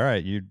you're like, all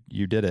right, you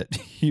did it.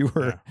 You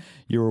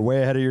were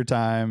way ahead of your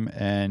time,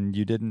 and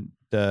you didn't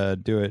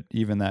do it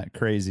even that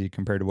crazy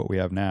compared to what we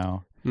have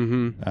now.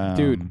 Mm-hmm.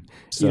 Dude,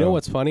 you know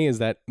what's funny is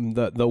that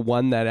the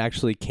one that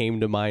actually came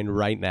to mind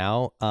right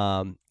now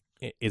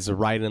is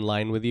right in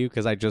line with you,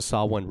 because I just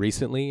saw one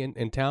recently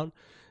in town.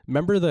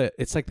 Remember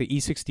it's like the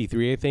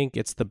E63, I think.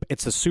 It's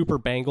a Super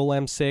Bangle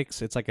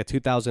M6. It's like a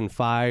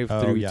 2005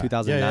 through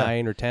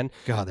 2009 or 10.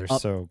 God, they're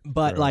so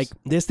But gross.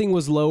 this thing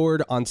was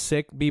lowered on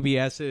sick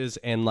BBSs,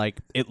 and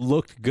it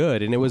looked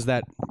good, and it was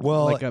that.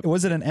 Well,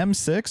 was it an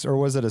M6 or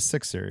was it a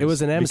 6 Series? It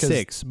was an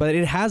M6, but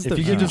it has the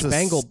huge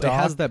Bangle. It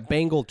has the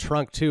Bangle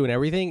trunk too and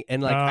everything,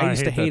 and I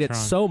used to hate it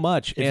so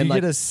much. If you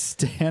get a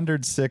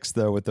standard 6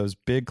 though, with those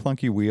big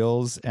clunky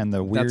wheels and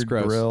the weird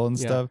grill and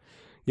stuff.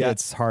 Yeah,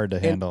 it's hard to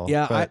handle.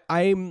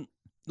 I'm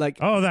like,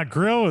 oh, that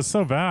grill was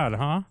so bad,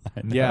 huh?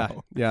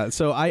 Yeah.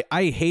 So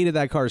I hated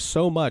that car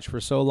so much for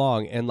so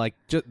long, and like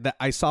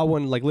I saw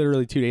one like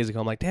literally 2 days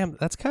ago. I'm like, damn,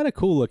 that's kind of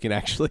cool looking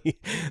actually.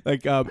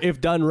 Like if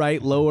done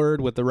right,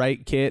 lowered with the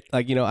right kit,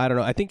 like I don't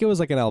know. I think it was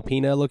like an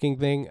Alpina looking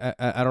thing.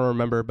 I don't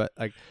remember, but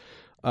like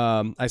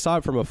I saw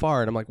it from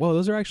afar, and I'm like, whoa,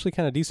 those are actually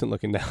kind of decent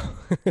looking now.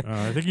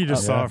 I think you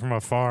just saw it from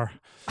afar.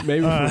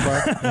 Maybe from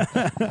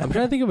afar. I'm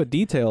trying to think of a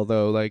detail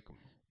though, like.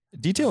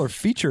 Detail or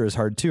feature is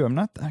hard too.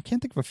 I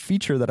can't think of a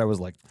feature that I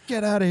was like,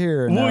 get out of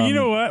here. Well, you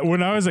know what?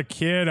 When I was a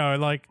kid,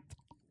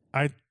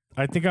 I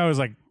think I was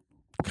like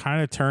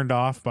kind of turned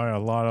off by a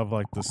lot of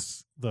like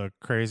the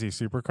crazy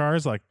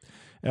supercars like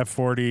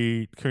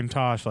F40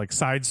 Countach, like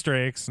side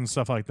strakes and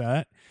stuff like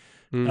that.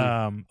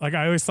 Like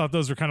I always thought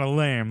those were kind of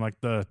lame,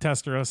 like the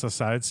Testarossa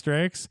side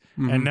strakes.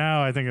 And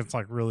now I think it's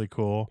like really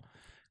cool.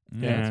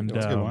 And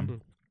that's a good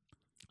one.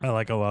 I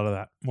like a lot of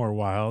that more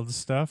wild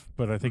stuff.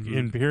 But I think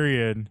in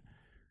period,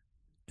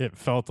 it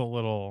felt a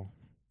little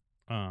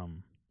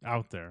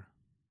out there.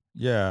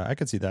 Yeah, I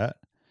could see that.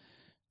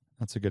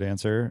 That's a good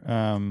answer.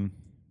 God,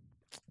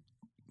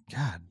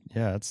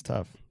 yeah, it's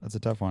tough. That's a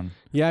tough one.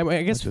 Yeah,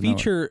 I guess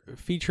features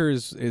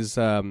is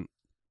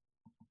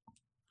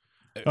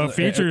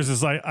features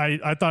is like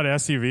I thought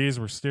SUVs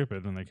were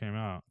stupid when they came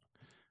out,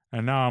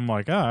 and now I'm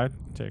like, I'd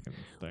take it.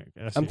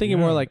 I'm thinking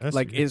more like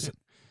is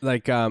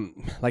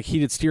like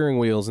heated steering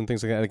wheels and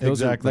things like that. Like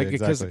those exactly, are,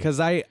 like because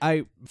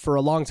I for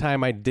a long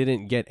time I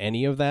didn't get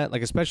any of that.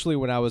 Like especially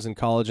when I was in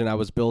college and I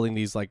was building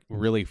these like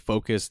really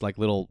focused like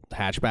little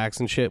hatchbacks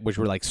and shit, which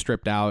were like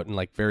stripped out and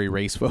like very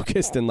race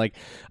focused, and like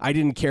I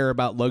didn't care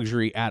about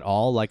luxury at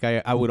all. Like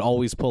I would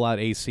always pull out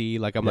AC.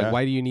 Like I'm like,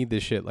 why do you need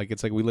this shit? Like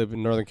it's like we live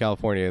in Northern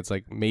California. It's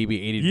like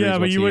maybe 80 degrees. Yeah,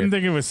 but you wouldn't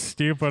think it was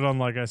stupid on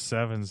like a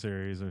 7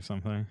 Series or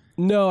something.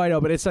 No, I know,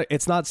 but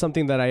it's not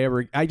something that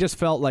I just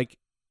felt like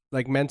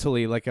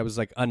mentally like I was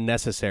like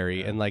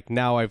unnecessary, and like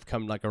now I've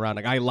come like around.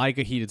 Like I like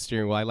a heated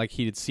steering wheel, I like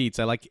heated seats,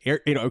 I like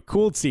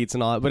cooled seats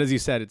and all that. But as you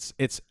said,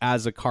 it's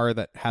as a car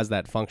that has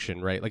that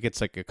function, right? Like it's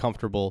like a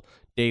comfortable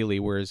daily,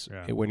 whereas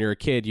when you're a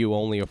kid you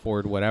only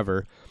afford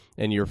whatever,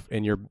 and you're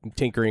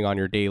tinkering on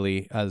your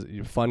daily as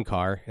your fun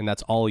car, and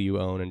that's all you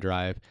own and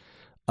drive.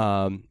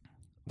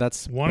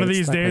 That's one of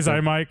these days I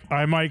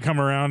might come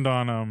around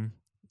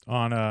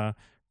on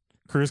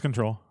cruise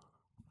control.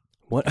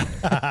 What?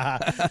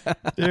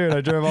 Dude,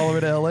 I drove all the way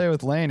to LA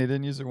with Lane. He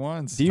didn't use it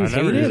once. Do you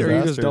hate it, or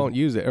you just don't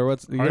use it, or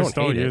what's? I just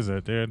don't use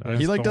it, dude.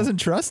 He like doesn't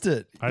trust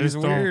it. He's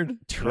weird.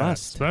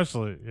 Trust,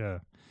 especially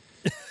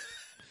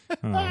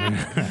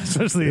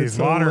especially these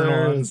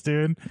modern ones,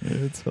 dude.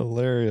 It's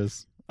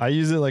hilarious. I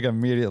use it like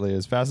immediately,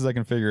 as fast as I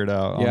can figure it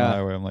out on the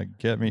highway. I'm like,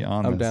 get me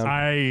on this. Down.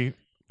 I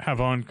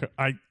have owned.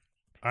 I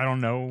don't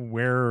know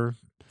where.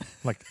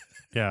 Like,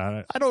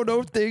 yeah. I don't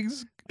know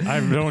things.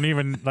 I've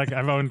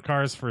owned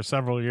cars for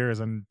several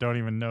years and don't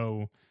even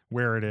know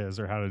where it is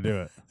or how to do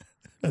it.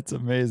 That's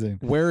amazing.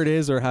 Where it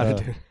is or how to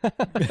do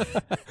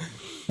it.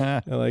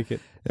 I like it.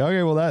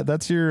 Okay, well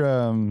that's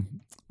your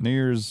New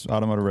Year's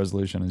automotive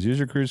resolution is use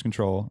your cruise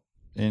control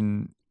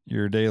in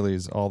your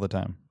dailies all the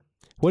time.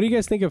 What do you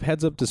guys think of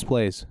heads-up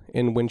displays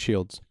in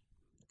windshields?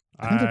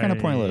 I think they're kind of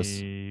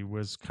pointless. I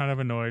was kind of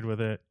annoyed with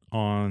it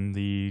on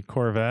the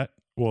Corvette.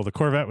 Well, the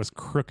Corvette was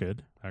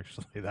crooked,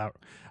 actually. That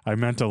I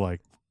meant to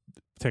like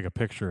take a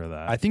picture of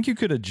that. I think you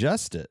could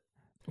adjust it.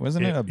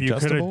 Wasn't it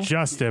adjustable? You could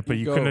adjust it, but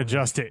you couldn't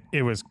adjust it.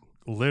 It was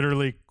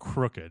literally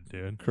crooked,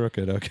 dude.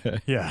 Crooked, okay.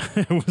 Yeah,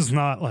 it was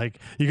not like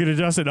you could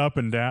adjust it up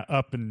and down,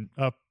 up and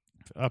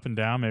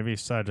down, maybe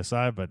side to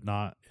side, but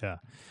not. Yeah.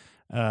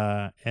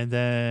 And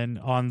then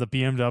on the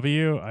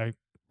BMW, I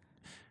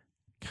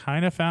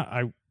kind of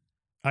found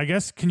I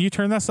guess, can you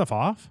turn that stuff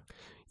off?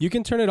 You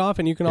can turn it off,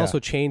 and you can also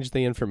change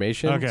the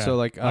information. Okay. So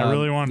like, I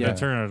really wanted to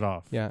turn it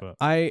off. Yeah. But.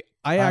 I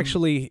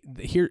actually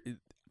here.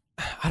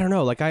 I don't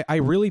know. Like I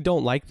really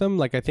don't like them.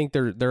 Like I think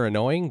they're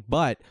annoying,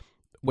 but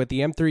with the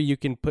M3 you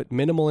can put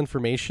minimal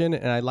information,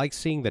 and I like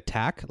seeing the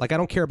tach. Like I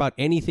don't care about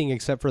anything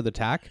except for the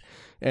tach,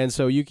 and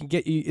so you can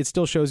it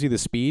still shows you the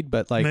speed,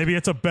 but like maybe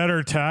it's a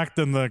better tach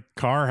than the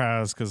car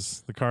has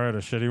because the car had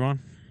a shitty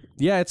one.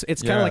 Yeah,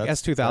 it's kind of like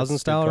S2000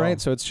 style, right?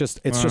 So it's just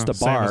a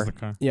bar.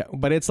 Yeah,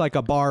 but it's like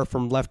a bar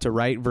from left to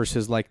right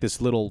versus like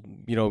this little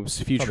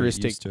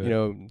futuristic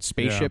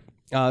spaceship.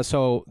 Yeah.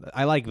 So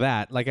I like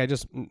that. Like I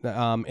just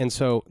and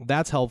so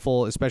that's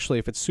helpful, especially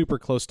if it's super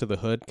close to the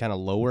hood, kind of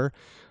lower.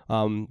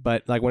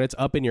 But like when it's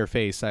up in your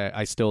face,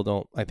 I still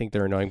don't. I think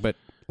they're annoying, but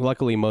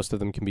luckily most of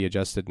them can be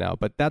adjusted now.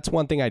 But that's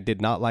one thing I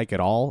did not like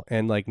at all,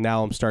 and like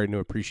now I'm starting to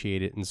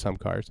appreciate it in some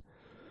cars.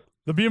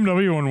 The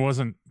BMW one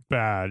wasn't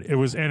bad. It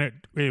was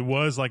it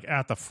was like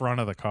at the front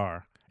of the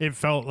car. It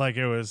felt like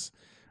it was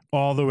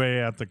all the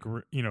way at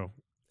the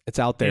it's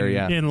out there,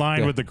 in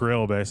line with the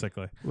grill,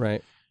 basically.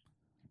 Right.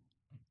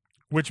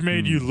 Which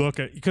made you look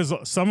at, because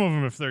some of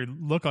them, if they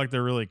look like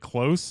they're really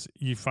close,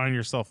 you find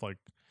yourself like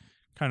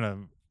kind of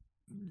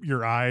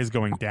your eyes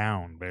going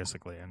down,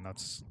 basically, and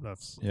that's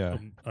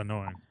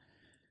annoying.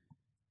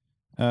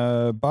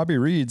 Bobby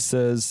Reed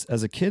says,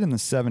 as a kid in the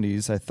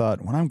 70s, I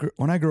thought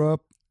when I grow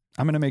up,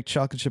 I'm going to make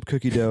chocolate chip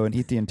cookie dough and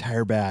eat the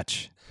entire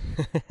batch.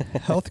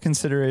 Health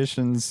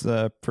considerations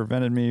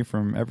prevented me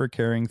from ever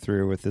carrying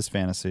through with this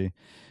fantasy.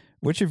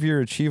 Which of your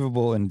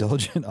achievable,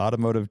 indulgent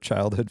automotive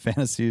childhood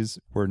fantasies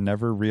were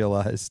never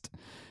realized?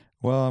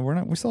 Well,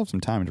 we still have some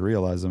time to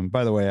realize them.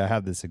 By the way, I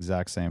had this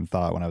exact same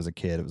thought when I was a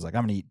kid. It was like,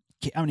 I'm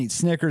gonna eat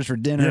Snickers for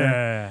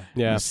dinner.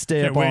 Yeah.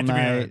 Stay Can't up all wait to be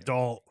an night.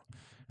 adult.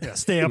 Yeah,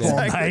 stay up all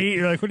night.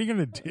 You're like, what are you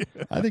gonna do?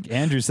 I think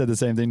Andrew said the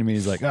same thing to me.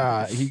 He's like,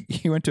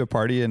 he went to a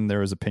party and there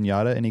was a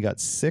piñata and he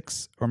got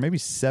 6 or maybe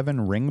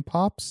 7 ring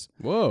pops.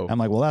 Whoa. I'm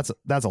like, well,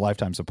 that's a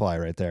lifetime supply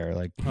right there.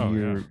 Like,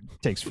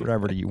 takes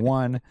forever to eat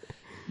one.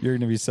 You're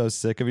gonna be so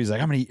sick of it. He's like,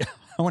 I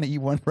want to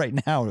eat one right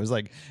now. It was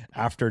like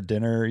after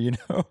dinner, you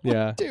know?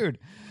 Yeah. Dude.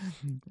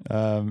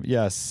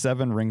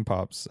 7 ring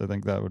pops. I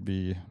think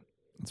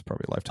it's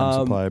probably a lifetime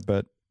supply,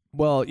 but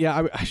well,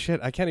 yeah, I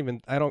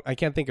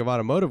can't think of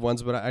automotive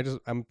ones, but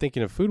I'm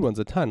thinking of food ones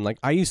a ton. Like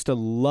I used to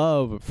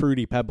love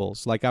Fruity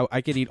Pebbles. Like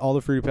I could eat all the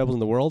Fruity Pebbles in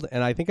the world.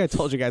 And I think I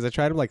told you guys, I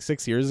tried them like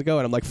 6 years ago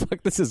and I'm like,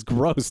 fuck, this is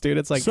gross, dude.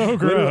 It's like, so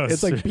gross.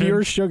 It's like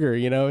pure sugar,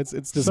 you know, it's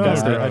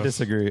disgusting. I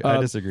disagree.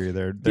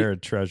 They're a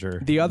treasure.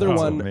 The other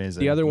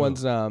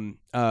one's,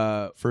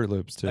 Fruit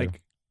Loops too.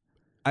 Like,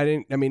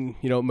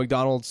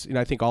 McDonald's,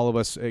 I think all of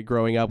us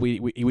growing up,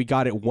 we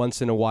got it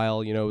once in a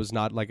while, it was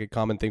not like a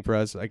common thing for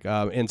us. Like,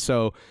 and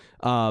so,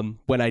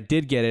 when I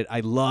did get it, I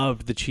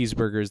loved the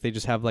cheeseburgers. They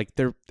just have like,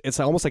 it's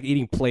almost like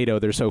eating Play-Doh.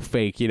 They're so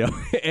fake,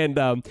 and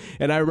I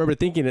remember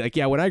thinking like,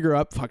 yeah, when I grew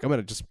up, fuck, I'm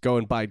going to just go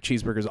and buy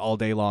cheeseburgers all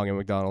day long at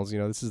McDonald's.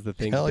 This is the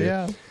thing. Hell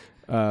yeah.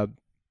 But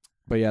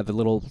yeah,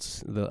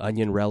 the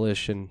onion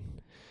relish and,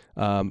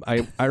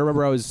 I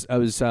remember I was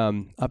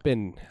up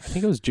in, I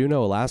think it was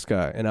Juneau,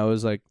 Alaska, and I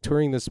was like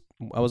touring this.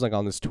 I was like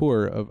on this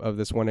tour of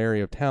this one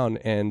area of town,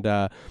 and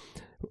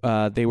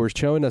they were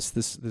showing us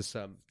this.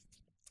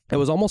 It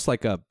was almost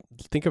like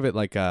think of it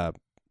like a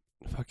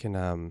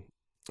fucking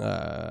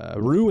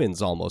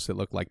ruins almost. It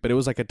looked like, but it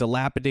was like a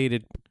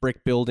dilapidated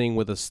brick building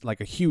with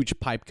a huge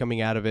pipe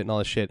coming out of it and all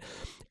this shit.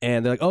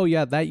 And they're like, oh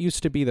yeah, that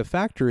used to be the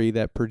factory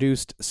that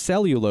produced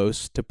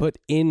cellulose to put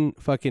in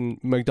fucking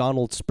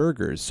McDonald's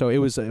burgers. So it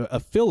was a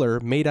filler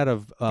made out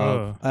of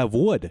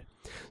wood.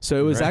 So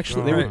it was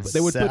actually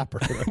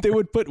they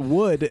would put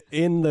wood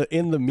in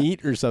the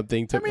meat or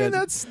something.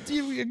 That's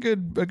a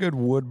good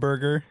wood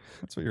burger.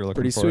 That's what you're looking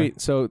for. Pretty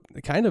sweet. So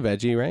kind of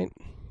edgy, right?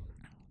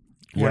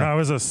 When I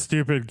was a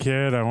stupid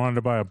kid, I wanted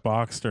to buy a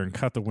Boxster and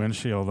cut the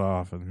windshield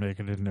off and make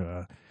it into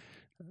a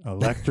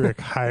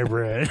electric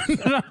hybrid.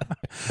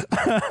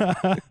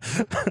 That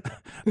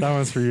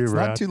one's for you, it's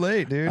Brad. Not too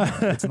late, dude.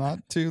 It's not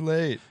too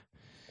late.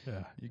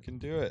 Yeah, you can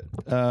do it.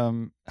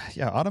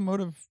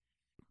 Automotive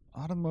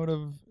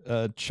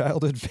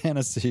childhood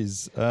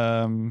fantasies.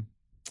 I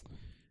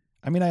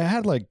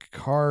had like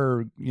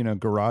car,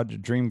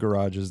 dream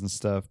garages and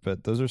stuff,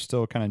 but those are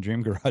still kind of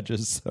dream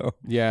garages. So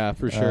yeah,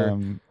 for sure.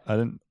 I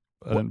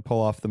didn't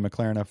pull off the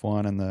McLaren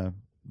F1 and the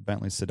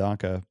Bentley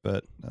Sedanka,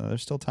 but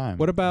there's still time.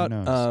 What about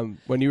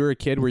when you were a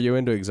kid? Were you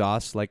into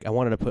exhaust? Like I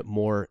wanted to put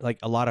more, like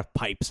a lot of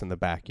pipes in the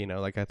back.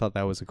 Like I thought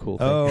that was a cool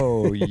thing.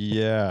 Oh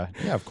yeah,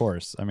 yeah, of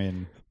course.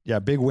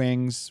 Big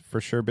wings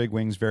for sure. Big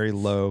wings, very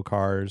low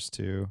cars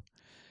too.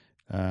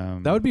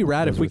 That would be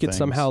rad if we could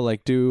somehow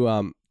like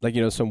do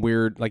some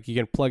weird, like you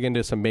can plug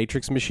into some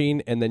Matrix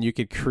machine and then you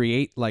could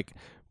create like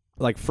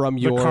from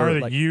the your car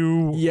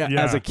that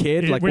as a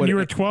kid, like when you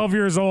were 12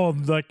 years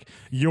old, like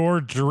your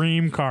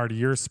dream car to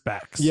your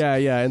specs. Yeah,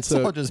 and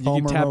so just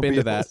you tap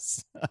into that.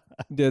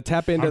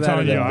 Tap into I'm that.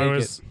 telling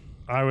and you,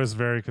 I was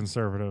very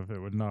conservative. It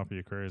would not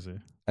be crazy.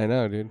 I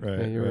know, dude.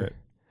 Right, yeah, you're right. right.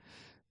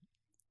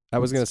 I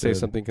was going to say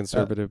something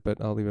conservative, but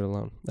I'll leave it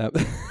alone.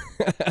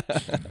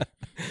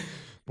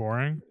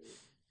 Boring.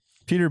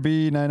 Peter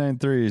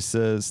B993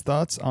 says,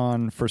 thoughts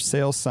on for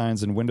sale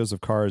signs and windows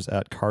of cars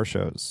at car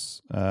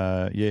shows.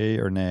 Yay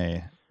or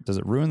nay? Does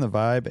it ruin the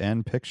vibe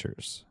and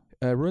pictures?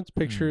 Ruins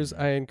pictures.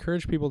 I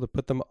encourage people to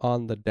put them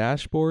on the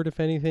dashboard, if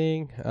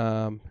anything,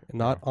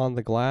 not on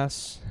the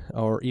glass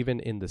or even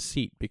in the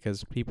seat,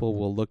 because people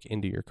will look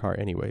into your car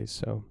anyway.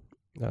 So,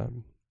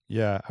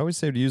 I always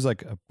say to use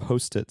like a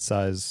Post-it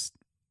size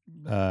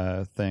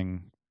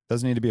thing.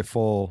 Doesn't need to be a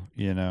full,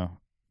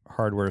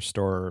 hardware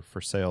store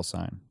for sale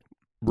sign.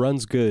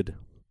 Runs good.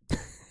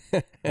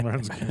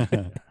 Runs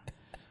good.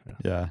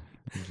 Yeah,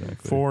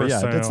 exactly. For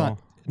sale. That's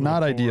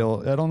not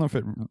ideal. I don't know if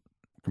it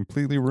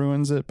completely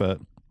ruins it, but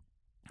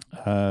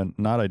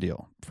not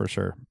ideal for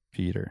sure,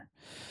 Peter.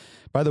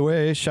 By the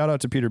way, shout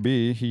out to Peter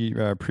B. He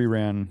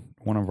pre-ran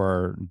one of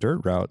our dirt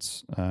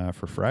routes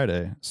for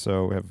Friday.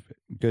 So we have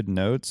good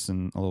notes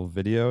and a little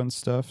video and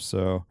stuff.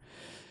 So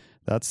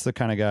that's the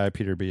kind of guy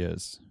Peter B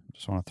is.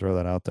 Just want to throw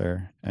that out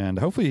there. And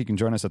hopefully he can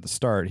join us at the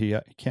start. He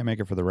can't make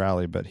it for the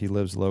rally, but he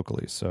lives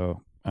locally.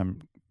 So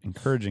I'm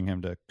encouraging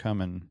him to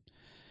come and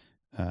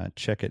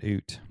check it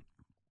out.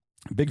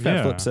 Big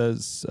Fat Flip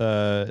says,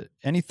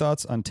 any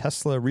thoughts on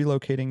Tesla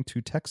relocating to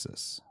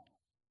Texas?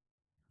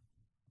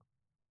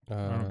 I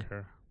don't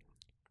care.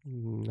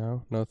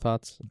 No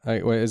thoughts.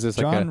 Wait, is this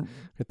like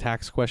a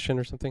tax question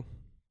or something?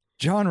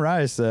 John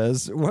Rye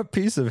says, what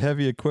piece of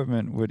heavy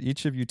equipment would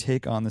each of you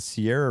take on the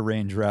Sierra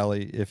Range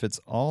Rally if it's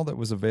all that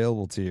was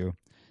available to you?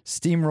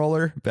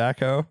 Steamroller,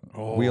 backhoe,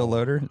 wheel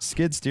loader,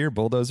 skid steer,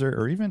 bulldozer,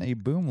 or even a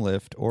boom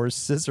lift or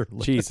scissor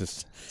lift?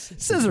 Jesus.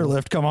 Scissor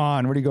lift, come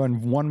on. What are you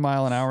going 1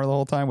 mile an hour the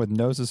whole time with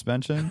no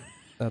suspension?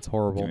 That's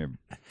horrible. Give me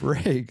a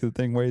break. The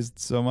thing weighs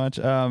so much.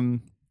 I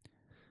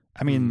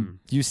mean,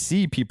 you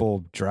see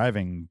people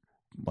driving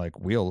like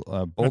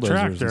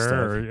bulldozers and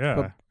stuff.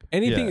 But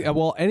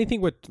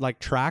anything with like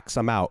tracks,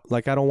 I'm out.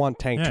 Like I don't want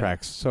tank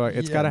tracks, so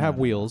it's got to have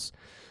wheels.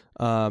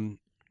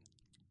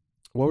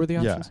 What were the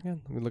options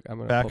again? Let me look. I'm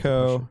gonna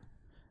backhoe.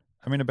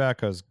 I mean, a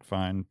backhoe's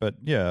fine, but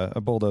yeah, a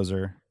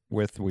bulldozer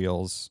with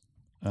wheels.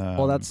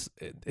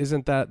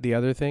 Isn't that the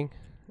other thing?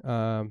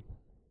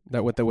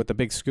 That with the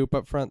big scoop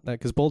up front,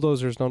 because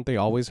bulldozers, don't they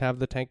always have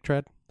the tank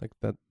tread like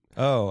that?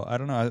 Oh, I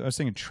don't know. I was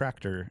thinking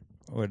tractor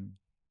would.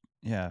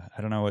 Yeah,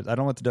 I don't know. I don't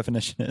know what the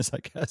definition is, I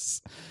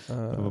guess,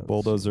 of a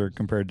bulldozer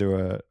compared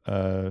to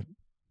a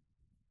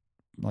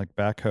like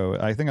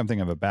backhoe. I think I'm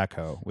thinking of a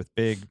backhoe with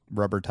big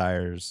rubber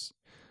tires.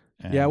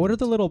 Yeah, what are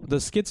the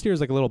skid steer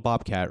is like a little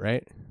Bobcat,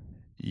 right?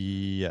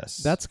 Yes.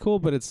 That's cool,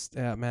 but it's,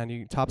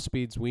 top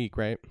speed's weak,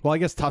 right? Well, I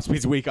guess top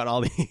speed's weak on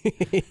all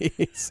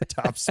these.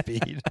 Top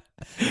speed.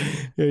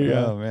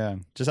 Yeah. Oh,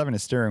 man. Just having a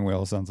steering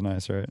wheel sounds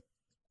nice, right?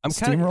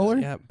 Steamroller?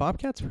 Yeah,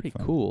 Bobcat's pretty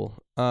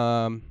cool.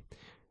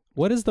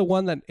 What is the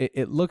one that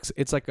it looks,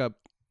 it's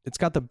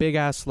got the big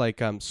ass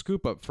like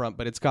scoop up front,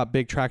 but it's got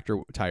big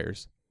tractor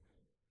tires.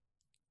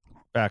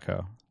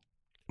 Backhoe.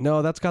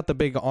 No, that's got the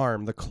big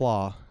arm, the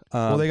claw.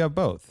 Well, they got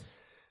both.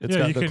 It's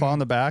got the claw on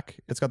the back.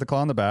 It's got the claw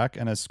on the back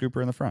and a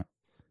scooper in the front.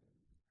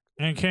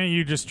 And can't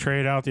you just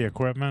trade out the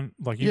equipment?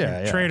 Like you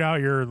can trade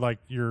out your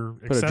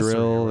put accessory a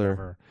drill or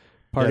whatever.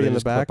 Party in the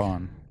back.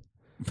 On.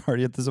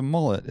 Party. There's a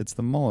mullet. It's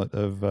the mullet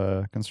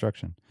of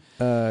construction.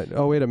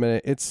 Wait a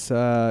minute. It's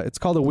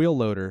called a wheel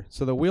loader.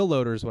 So the wheel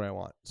loader is what I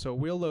want. So a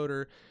wheel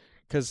loader,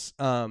 because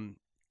I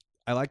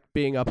like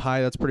being up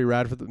high. That's pretty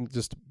rad for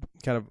just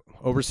kind of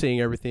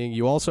overseeing everything.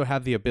 You also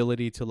have the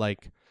ability to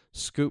like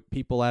scoop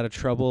people out of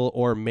trouble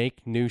or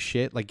make new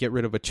shit, like get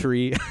rid of a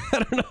tree. I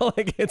don't know,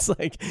 like it's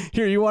like,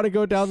 here, you want to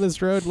go down this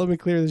road, let me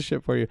clear this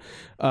shit for you.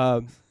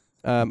 I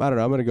don't know,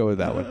 I'm gonna go with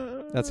that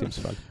one. That seems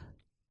fun.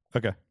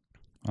 Okay,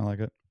 I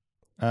like it.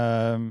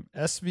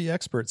 SV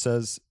Expert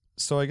says,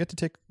 so I get to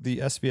take the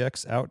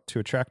SVX out to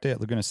a track day at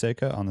Laguna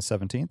Seca on the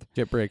 17th.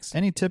 Get brakes.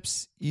 Any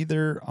tips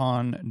either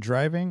on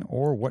driving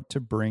or what to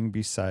bring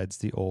besides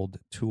the old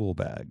tool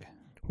bag?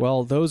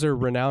 Well, those are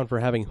renowned for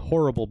having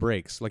horrible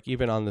brakes, like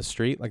even on the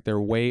street, like they're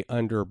way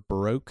under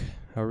broke,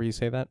 however you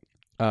say that.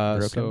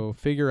 So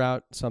figure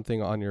out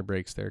something on your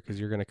brakes there, because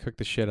you're going to cook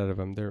the shit out of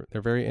them. They're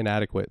very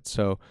inadequate.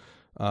 So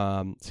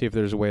see if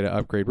there's a way to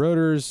upgrade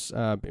rotors,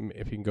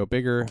 if you can go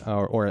bigger,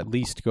 or at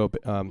least go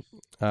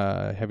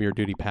heavier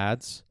duty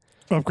pads.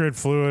 Upgrade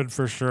fluid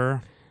for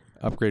sure.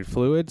 Upgrade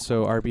fluid,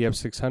 so RBF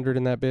 600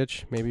 in that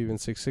bitch, maybe even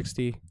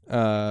 660.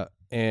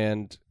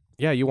 And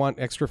yeah, you want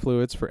extra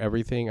fluids for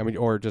everything. I mean,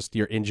 or just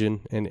your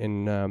engine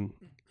and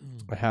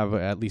have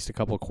at least a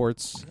couple of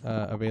quarts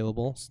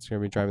available, since you're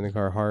going to be driving the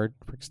car hard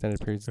for extended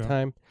periods of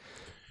time.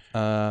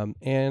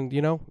 And,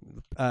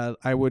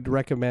 I would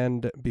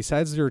recommend,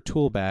 besides your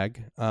tool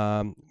bag,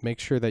 make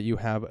sure that you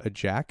have a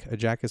jack. A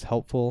jack is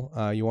helpful.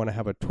 You want to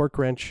have a torque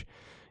wrench.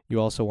 You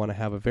also want to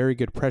have a very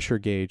good pressure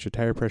gauge. A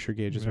tire pressure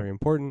gauge is very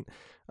important.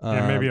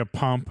 And maybe a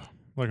pump,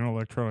 like an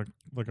electronic,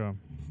 like a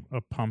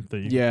pump that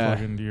you can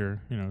plug into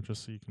your,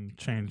 just so you can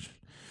change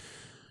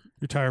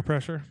your tire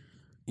pressure.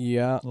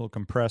 Yeah. A little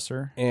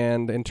compressor.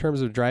 And in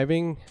terms of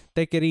driving,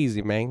 take it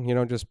easy, man.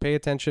 Just pay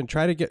attention.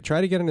 Try to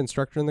get an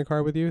instructor in the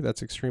car with you.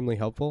 That's extremely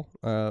helpful.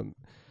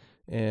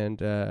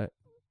 And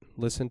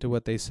listen to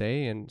what they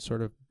say and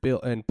sort of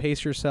build and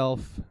pace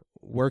yourself,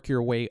 work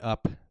your way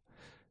up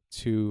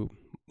to,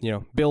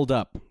 build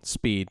up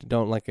speed.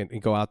 Don't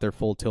go out there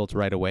full tilt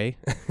right away.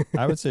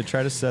 I would say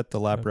try to set the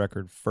lap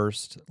record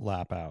first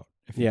lap out.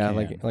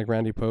 Like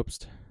Randy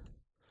Popst.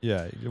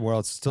 Yeah, well,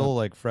 it's still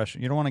like fresh.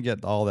 You don't want to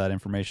get all that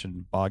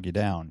information bog you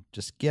down.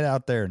 Just get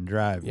out there and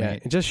drive. Yeah,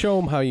 mate. and just show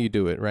them how you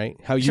do it, right?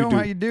 Show them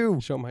how you do.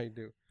 Show them how you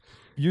do.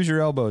 Use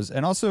your elbows.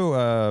 And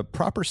also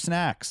proper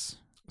snacks.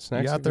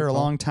 You got there a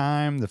long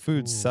time. The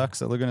food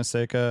sucks at Laguna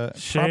Seca.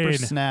 Shade. Proper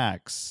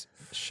snacks.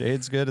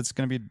 Shade's good. It's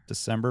going to be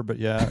December, but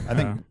yeah, I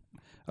think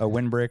a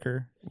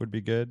windbreaker would be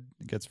good.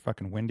 It gets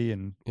fucking windy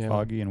and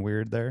foggy and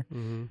weird there.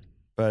 Mm-hmm.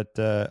 But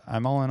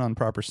I'm all in on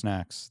proper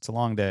snacks. It's a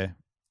long day.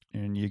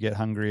 And you get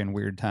hungry in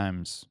weird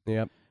times.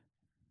 Yep.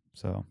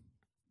 So,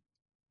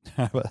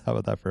 how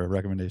about that for a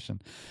recommendation?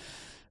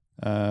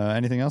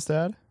 Anything else to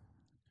add?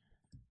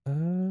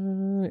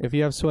 If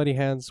you have sweaty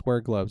hands,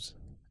 wear gloves.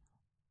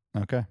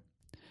 Okay.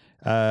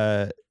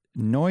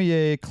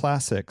 Noye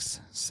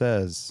Classics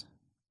says,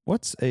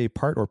 what's a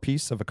part or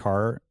piece of a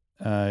car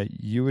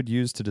you would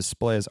use to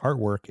display as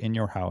artwork in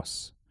your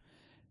house?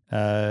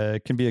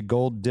 It can be a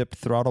gold dip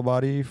throttle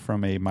body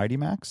from a Mighty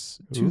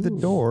Max to the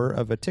door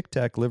of a Tic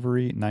Tac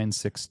livery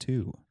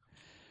 962.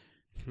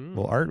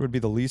 Well, Art would be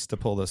the least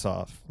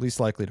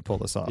likely to pull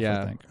this off.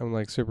 Yeah, I think. I'm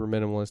like super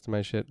minimalist in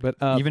my shit. But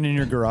Even in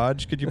your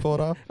garage, could you pull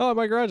it off? Oh, in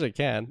my garage I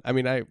can. I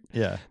mean,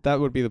 that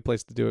would be the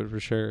place to do it for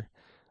sure.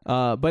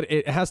 But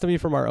it has to be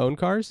from our own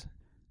cars.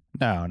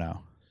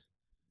 No.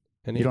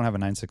 And you don't have a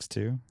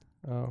 962?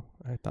 Oh,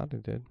 I thought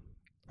it did.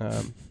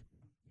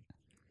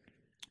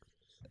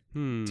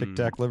 Tic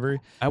Tac livery.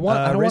 I don't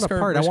want a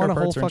part. I want a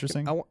whole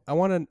fucking. I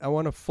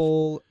want a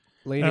full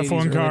late F1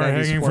 80s, car early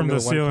 90s hanging from the Formula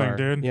One ceiling, car.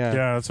 dude. Yeah,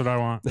 that's what I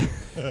want.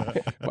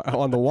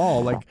 On the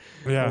wall, like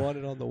Yeah. I want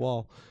it on the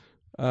wall.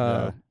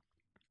 I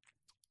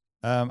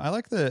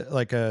like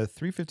a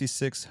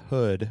 356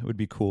 hood would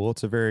be cool.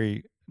 It's a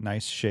very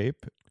nice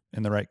shape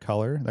in the right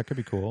color. That could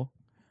be cool.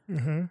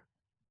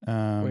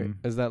 Mm-hmm. Wait,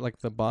 is that like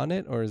the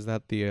bonnet or is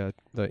that the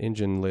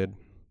engine lid?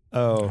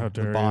 Oh, How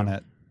the dare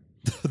bonnet.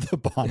 The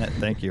bonnet.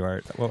 Thank you,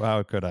 Art. Well,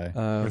 how could I?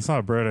 It's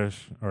not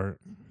British, or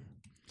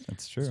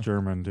That's true. it's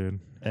German, dude.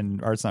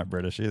 And Art's not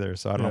British either,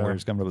 so I don't know where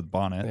he's coming up with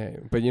bonnet.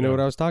 Yeah, but you know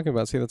what I was talking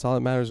about. See, that's all that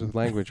matters with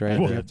language, right?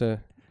 You have to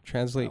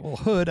translate. Well,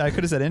 hood. I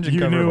could have said engine You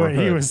cover. knew or what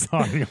he hood. was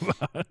talking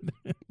about.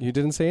 You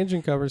didn't say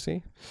engine cover,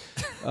 see?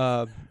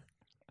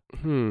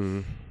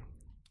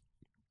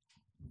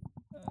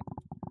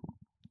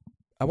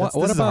 That's What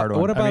this is a hard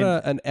about one.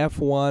 an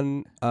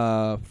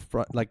F1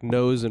 front, like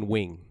nose and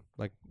wing?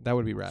 Like that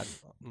would be rad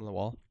on the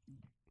wall.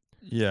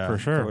 Yeah, For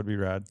sure. That would be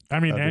rad. I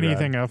mean, That'd be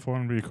anything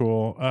F1 would be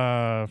cool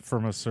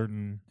from a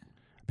certain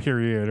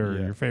period or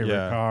your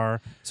favorite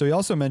car. So he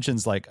also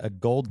mentions like a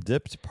gold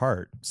dipped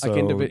part. So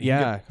Like you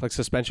get like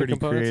suspension pretty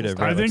components. and creative.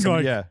 stuff. I think some-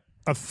 like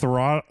a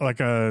throttle,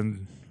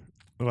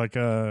 like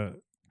a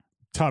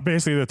top,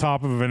 basically the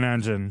top of an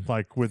engine,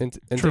 like with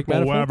Intake triple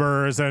manifold?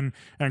 Webers and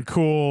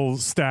cool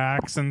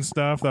stacks and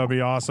stuff. That would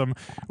be awesome.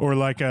 Or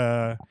like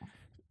a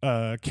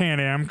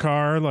Can-Am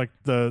car, like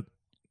the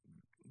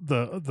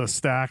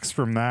stacks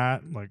from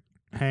that, like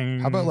hanging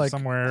How about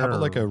somewhere. How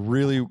about like a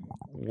really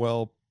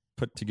well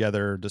put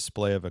together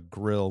display of a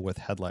grill with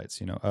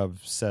headlights, of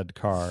said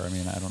car? I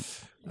mean, I don't.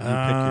 You pick your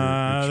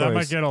that choice.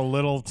 might get a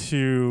little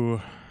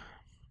too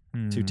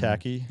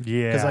tacky.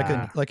 Yeah,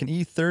 Because like an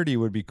E30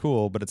 would be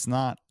cool, but it's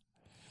not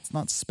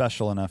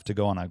special enough to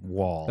go on a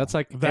wall. That's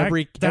like That-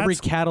 every that's-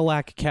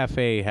 Cadillac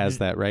cafe has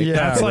that, right? Yeah,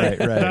 that's like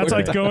right. that's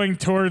like going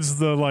towards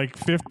the like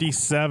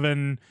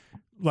 57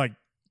 like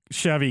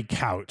Chevy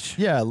couch.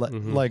 Yeah,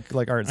 Mhm.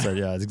 like Art said,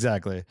 yeah,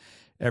 exactly.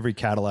 Every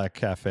Cadillac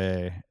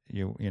cafe,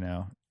 you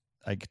know,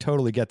 I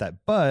totally get that.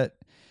 But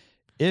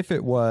if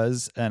it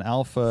was an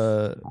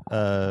Alpha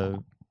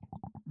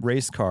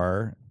race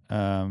car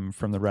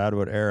from the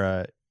Radwood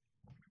era,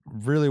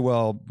 really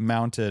well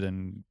mounted,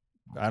 and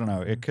I don't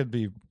know, it could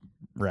be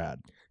rad.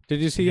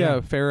 Did you see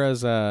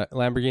Farah's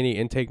Lamborghini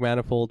intake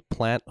manifold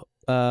plant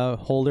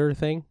holder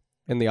thing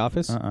in the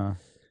office?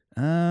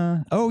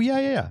 Oh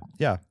yeah.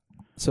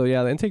 So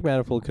yeah, the intake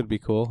manifold could be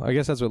cool. I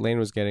guess that's what Lane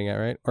was getting at,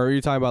 right? Or are you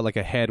talking about like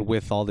a head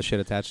with all the shit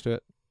attached to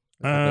it?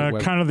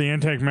 Kind of the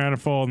intake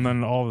manifold and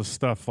then all the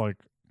stuff. Like,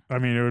 I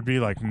mean, it would be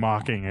like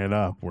mocking it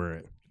up where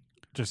it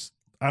just,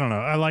 I don't know.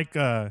 I like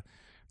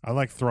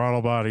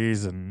throttle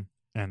bodies and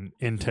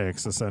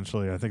intakes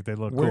essentially. I think they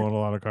look cool in a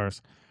lot of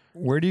cars.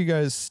 Where do you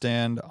guys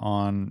stand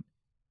on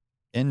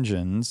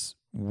engines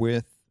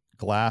with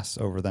glass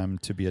over them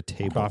to be a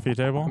table? Coffee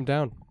table? I'm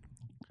down.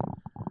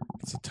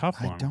 It's a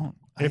tough one. I don't.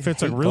 If I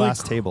it's a hate really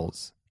glass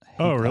tables. I hate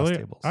Oh, glass really?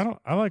 tables.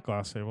 I like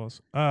glass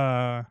tables.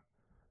 Yeah,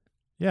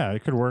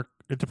 it could work.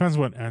 It depends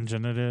what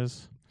engine it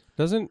is.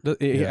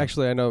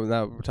 Actually, I know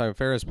now we're talking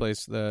Farah's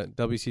place, the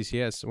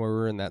WCCS, where we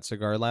were in that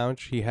cigar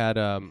lounge. He had,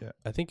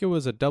 I think it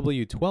was a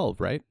W12,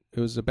 right? It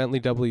was a Bentley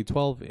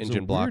W12 It was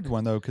engine a block. weird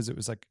one though, because it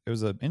was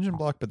an engine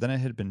block, but then it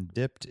had been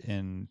dipped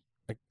in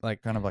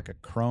Like kind of like a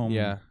chrome.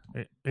 yeah,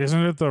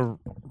 Isn't it?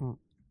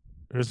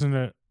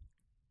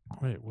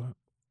 Wait, what?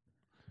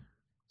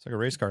 It's like a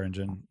race car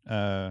engine,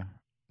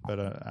 but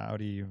a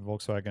Audi,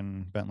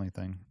 Volkswagen, Bentley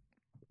thing.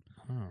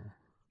 Oh.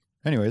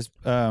 Anyways,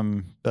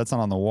 that's not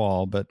on the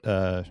wall, but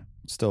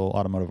still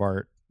automotive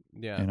art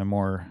yeah. in a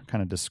more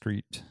kind of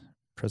discreet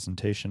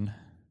presentation.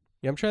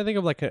 Yeah, I'm trying to think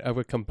of like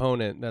a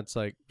component that's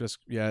like just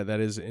that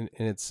is in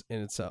its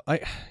some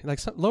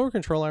lower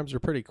control arms are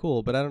pretty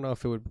cool, but I don't know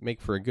if it would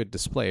make for a good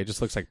display. It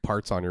just looks like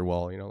parts on your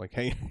wall, like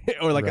hey,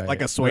 or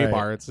like a sway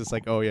bar. It's just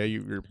like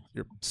you're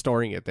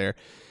storing it there.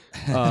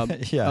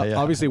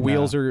 Obviously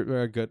wheels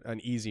are good, an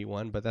easy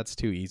one, but that's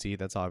too easy.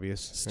 That's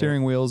obvious.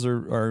 Steering wheels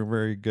are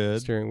very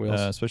good. Steering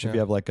wheels, especially if you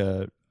have like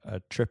a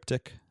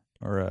triptych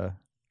or a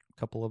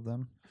couple of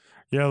them.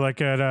 Yeah,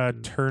 like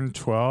at Turn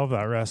 12,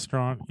 that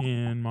restaurant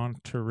in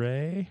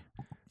Monterey.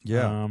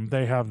 Yeah.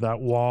 They have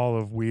that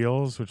wall of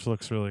wheels, which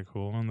looks really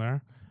cool in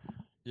there.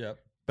 Yep.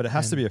 But it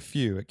has to be a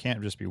few. It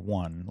can't just be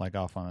one, like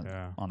off on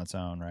its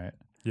own, right?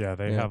 Yeah,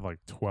 they have like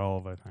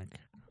 12, I think.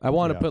 I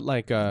want to put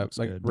like good.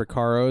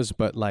 Recaros,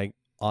 but like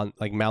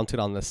mounted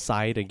on the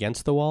side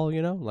against the wall,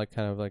 like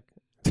kind of like.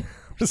 I'm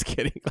just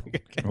kidding.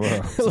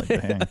 Whoa, it's like,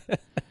 dang.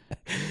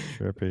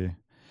 Trippy.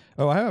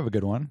 Oh, I have a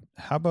good one.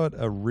 How about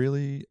a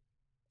really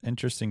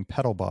interesting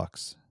pedal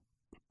box?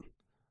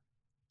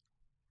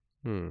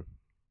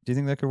 Do you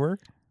think that could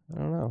work? I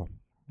don't know.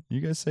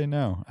 You guys say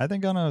no. I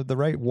think on the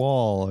right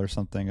wall or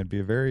something, it'd be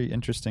a very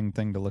interesting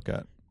thing to look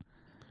at.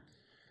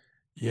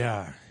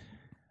 Yeah.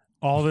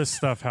 All this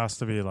stuff has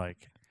to be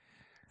like,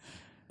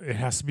 it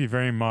has to be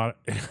very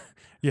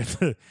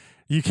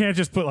you can't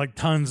just put like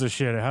tons of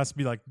shit. It has to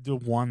be like the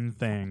one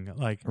thing.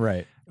 Like,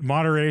 right.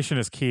 Moderation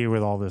is key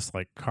with all this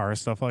like car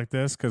stuff like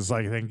this, because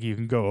I think you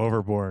can go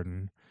overboard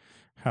and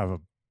have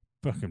a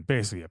fucking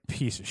basically a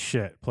piece of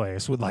shit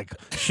place with like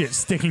shit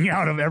sticking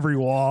out of every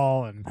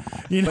wall, and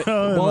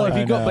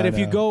if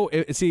you go,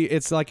 see,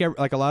 it's like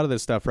a lot of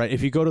this stuff, right?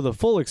 If you go to the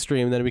full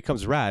extreme, then it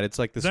becomes rad. It's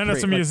like this. Then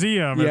it's a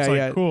museum. It's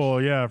like cool,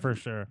 yeah, for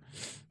sure.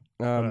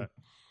 Yeah,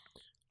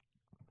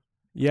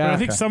 but I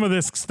think some of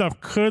this stuff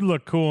could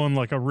look cool in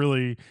like a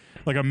really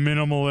like a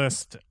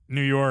minimalist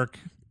New York,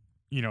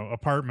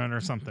 apartment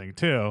or something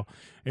too.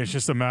 It's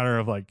just a matter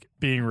of like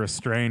being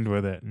restrained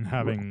with it and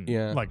having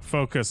like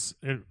focus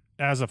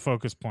as a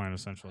focus point,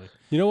 essentially.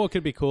 You know what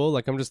could be cool?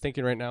 Like I'm just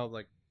thinking right now,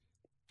 like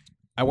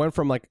I went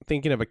from like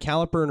thinking of a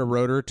caliper and a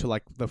rotor to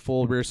like the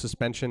full rear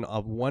suspension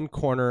of one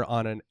corner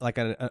on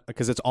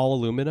because it's all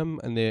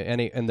aluminum and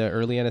the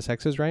early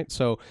NSXs, right?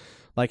 So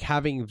like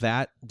having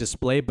that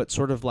display, but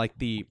sort of like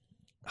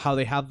how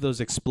they have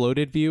those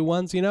exploded view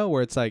ones,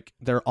 where it's like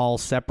they're all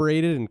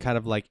separated and kind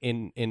of like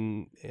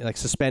in like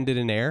suspended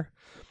in air,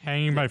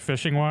 hanging by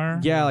fishing wire.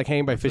 Yeah, like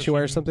hanging by fishing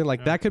wire or something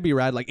like that could be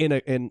rad. Like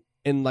in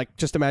like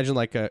just imagine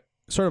like a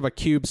sort of a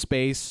cube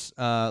space,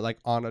 like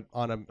on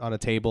a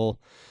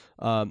table.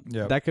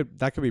 That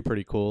could be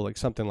pretty cool, like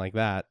something like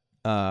that.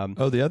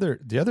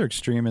 The other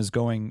extreme is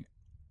going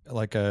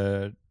like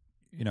a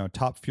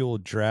top fuel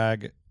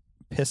drag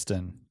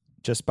piston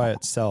just by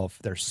itself.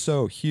 They're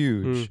so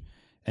huge.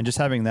 And just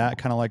having that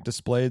kind of like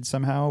displayed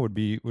somehow would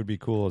be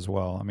cool as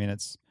well. I mean,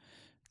 it's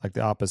like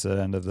the opposite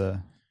end of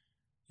the.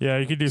 Yeah,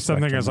 you could do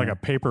something as like a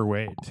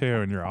paperweight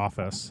too in your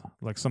office,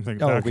 like something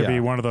that could be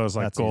one of those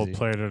like gold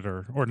plated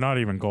or not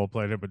even gold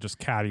plated, but just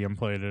cadmium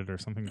plated or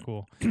something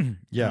cool.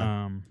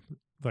 Yeah,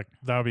 like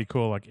that would be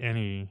cool. Like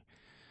any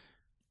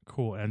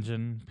cool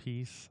engine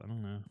piece. I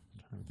don't know.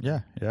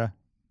 Yeah,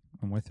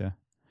 I'm with you.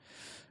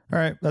 All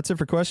right, that's it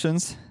for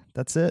questions.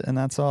 That's it, and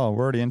that's all.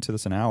 We're already into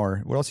this an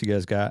hour. What else you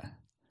guys got?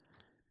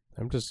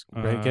 I'm just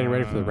getting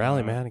ready for the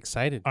rally, man.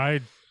 Excited.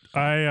 I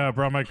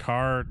brought my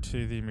car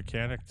to the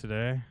mechanic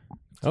today.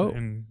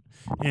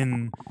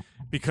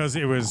 Because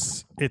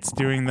it's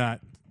doing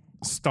that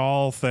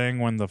stall thing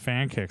when the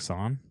fan kicks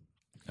on.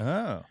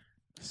 Oh.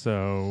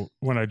 So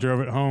when I drove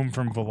it home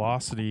from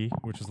Velocity,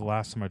 which is the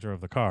last time I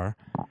drove the car,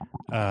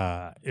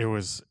 it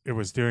was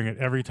doing it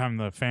every time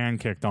the fan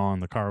kicked on,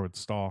 the car would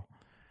stall.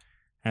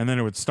 And then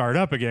it would start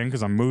up again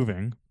because I'm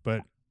moving,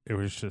 but it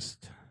was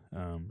just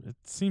it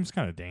seems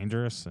kind of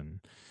dangerous and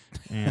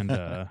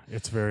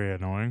it's very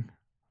annoying.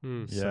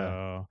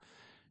 So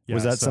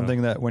was that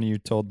something that when you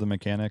told the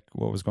mechanic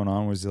what was going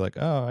on, was he like,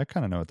 oh, I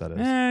kind of know what that is?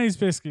 He's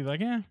basically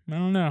like, I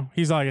don't know.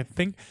 He's like,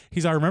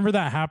 I remember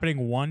that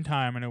happening one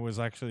time, and it was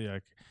actually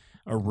like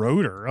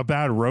a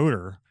bad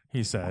rotor,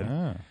 he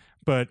said.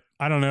 But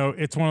I don't know.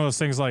 It's one of those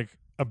things like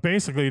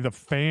basically the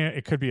fan,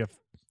 it could be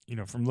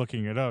from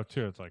looking it up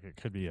too, it's like it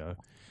could be a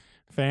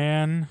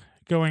fan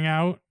going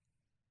out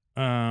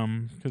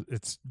because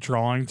it's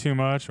drawing too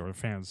much, or a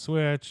fan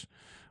switch.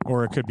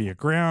 Or it could be a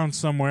ground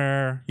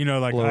somewhere,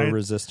 like low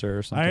resistor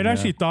or something. I had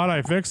actually thought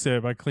I fixed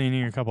it by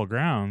cleaning a couple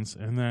grounds,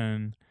 and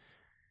then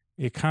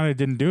it kind of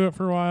didn't do it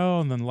for a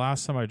while. And then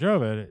last time I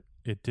drove it,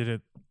 it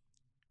did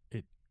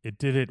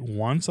it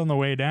once on the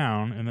way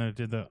down, and then it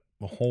did the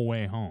whole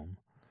way home.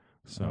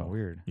 So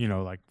weird.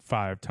 Like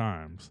 5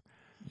 times.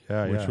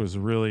 Yeah, which was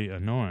really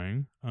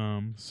annoying.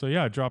 So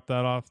I dropped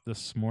that off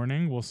this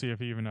morning. We'll see if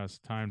he even has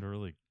time to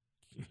really,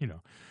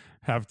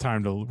 have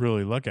time to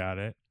really look at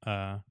it.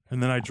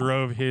 And then I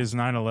drove his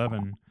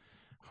 911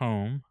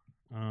 home.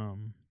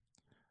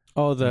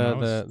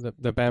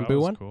 The bamboo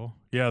one? Cool.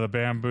 Yeah, the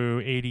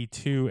Bamboo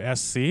 82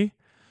 SC.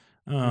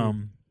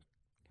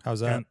 How's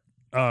that?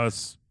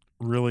 It's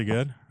really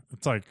good.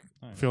 It's like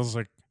feels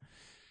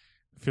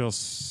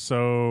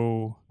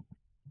so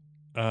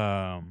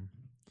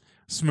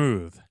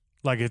smooth.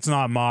 Like it's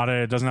not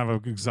modded, it doesn't have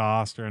an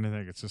exhaust or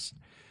anything. It's just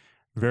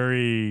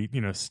very,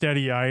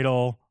 steady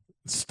idle.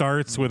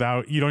 Starts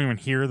without, you don't even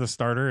hear the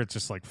starter. It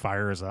just like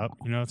fires up.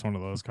 It's one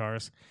of those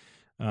cars.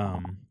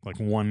 Like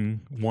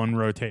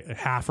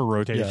half a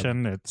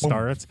rotation, it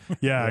starts.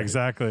 Yeah, right.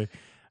 Exactly.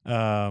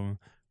 The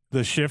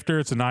shifter,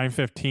 it's a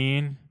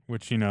 915,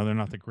 which they're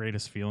not the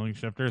greatest feeling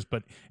shifters,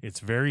 but it's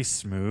very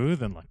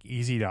smooth and like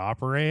easy to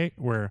operate.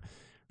 Where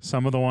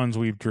some of the ones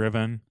we've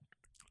driven,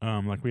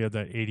 like we had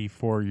that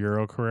 84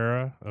 Euro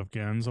Carrera of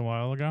Gens a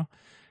while ago,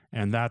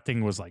 and that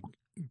thing was like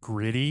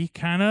gritty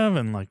kind of,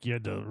 and like you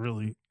had to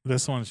really.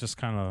 This one's just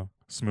kind of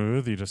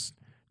smooth. You just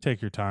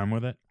take your time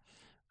with it.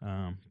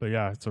 But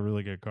yeah, it's a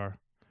really good car.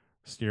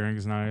 Steering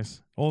is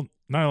nice. Old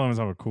 911s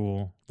have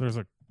there's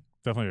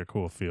definitely a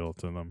cool feel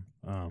to them.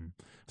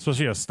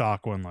 Especially a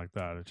stock one like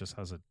that. It just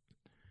has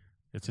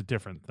it's a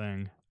different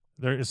thing.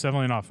 It's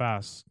definitely not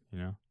fast,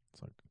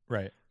 It's like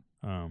right.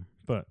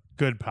 But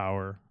good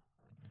power.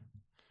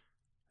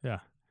 Yeah.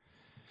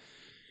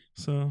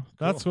 So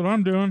that's what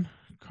I'm doing.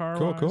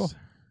 Cool.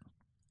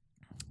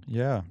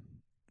 Yeah.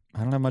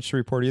 I don't have much to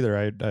report either.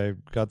 I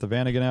got the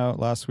Vanagon out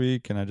last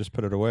week and I just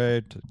put it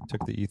away.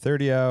 Took the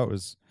E30 out,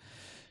 was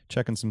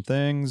checking some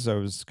things. I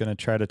was going to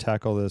try to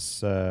tackle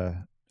this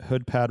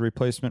hood pad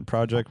replacement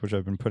project, which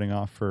I've been putting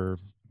off for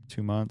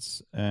 2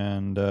 months.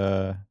 And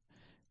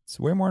it's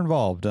way more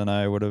involved than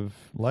I would have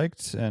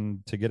liked.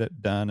 And to get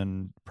it done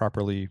and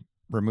properly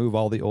remove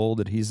all the old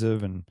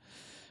adhesive and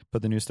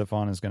put the new stuff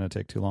on is going to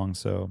take too long.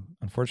 So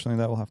unfortunately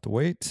that will have to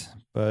wait,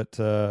 but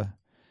I'm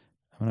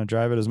going to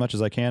drive it as much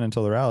as I can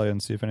until the rally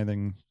and see if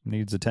anything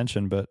needs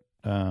attention. But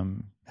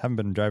haven't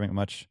been driving it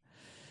much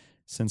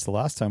since the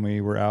last time we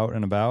were out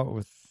and about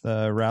with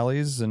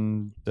rallies,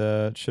 and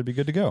it should be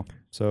good to go.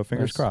 So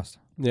fingers crossed.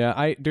 Yeah,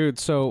 I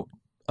took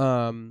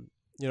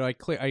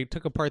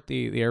apart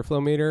the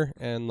airflow meter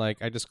and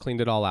like I just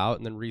cleaned it all out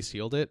and then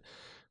resealed it.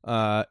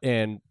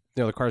 And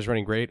the car's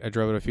running great. I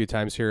drove it a few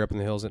times here up in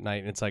the hills at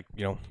night, and it's like,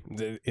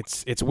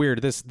 it's weird.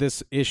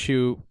 This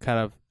issue kind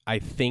of, I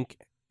think,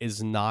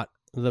 is not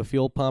the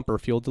fuel pump or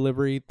fuel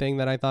delivery thing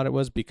that I thought it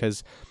was,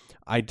 because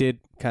I did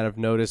kind of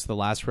notice the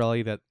last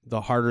rally that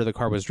the harder the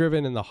car was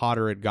driven and the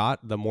hotter it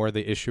got, the more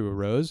the issue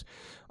arose.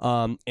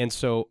 And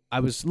so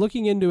I was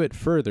looking into it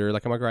further.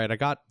 Like, I'm like, all right, I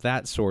got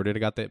that sorted. I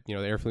got the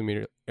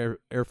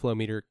airflow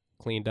meter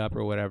cleaned up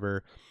or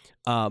whatever.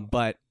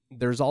 But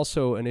there's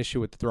also an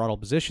issue with the throttle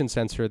position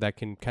sensor that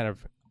can kind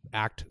of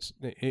act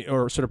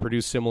or sort of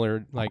produce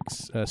similar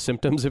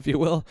symptoms, if you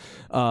will.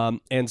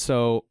 And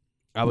so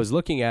I was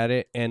looking at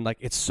it, and like,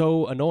 it's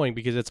so annoying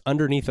because it's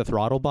underneath the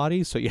throttle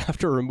body, so you have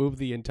to remove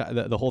the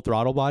entire the whole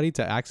throttle body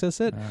to access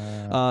it,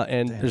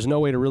 and there's no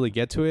way to really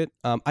get to it.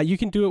 You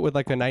can do it with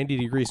like a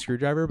 90-degree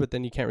screwdriver, but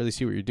then you can't really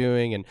see what you're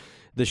doing. And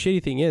the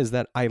shitty thing is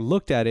that I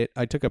looked at it,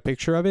 I took a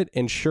picture of it,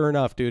 and sure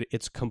enough, dude,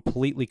 it's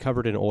completely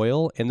covered in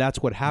oil, and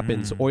that's what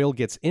happens. Oil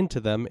gets into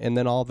them, and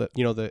then all the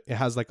it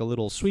has like a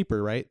little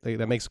sweeper, right,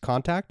 that makes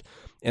contact,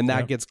 and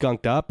that gets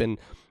gunked up. And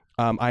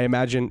I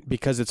imagine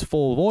because it's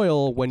full of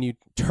oil, when you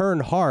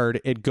turn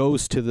hard, it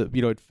goes to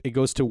it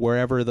goes to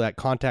wherever that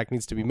contact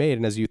needs to be made.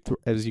 And as you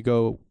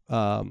go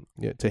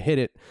to hit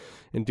it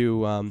and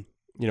do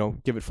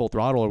give it full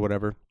throttle or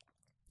whatever,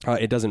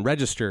 it doesn't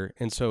register,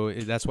 and so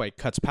that's why it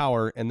cuts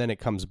power and then it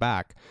comes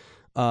back.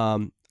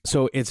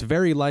 So it's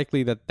very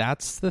likely that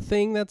that's the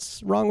thing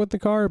that's wrong with the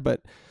car,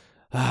 but.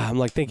 I'm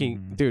like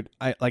thinking, dude,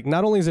 I like,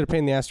 not only is it a pain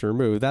in the ass to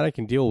remove, that I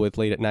can deal with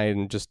late at night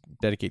and just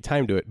dedicate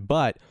time to it,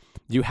 but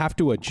you have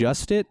to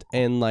adjust it,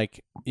 and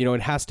like,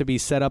 it has to be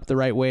set up the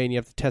right way, and you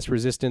have to test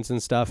resistance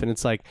and stuff. And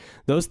it's like,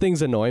 those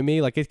things annoy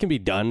me. Like, it can be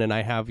done, and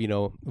I have,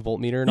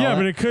 voltmeter and all that. Yeah,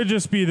 but it could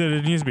just be that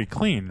it needs to be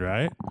cleaned,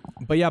 right?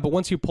 But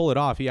once you pull it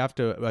off, you have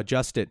to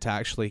adjust it to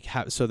actually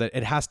have, so that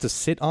it has to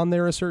sit on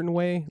there a certain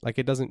way. Like,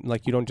 it doesn't,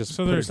 like, you don't just.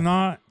 So there's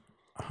not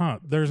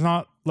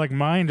like,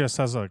 mine just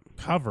has a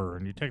cover,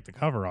 and you take the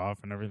cover off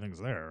and everything's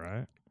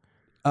there,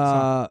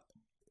 right?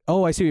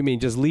 Oh, I see what you mean.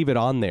 Just leave it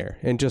on there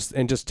and just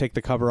take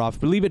the cover off,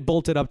 but leave it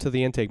bolted up to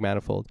the intake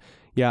manifold.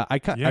 Yeah,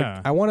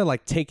 I want to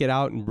like take it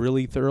out and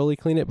really thoroughly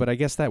clean it, but I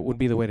guess that would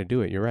be the way to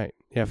do it. You're right.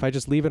 Yeah, if I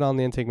just leave it on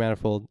the intake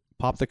manifold,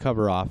 pop the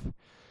cover off.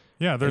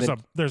 Yeah,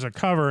 there's a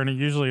cover, and it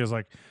usually is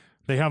like,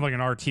 they have like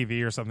an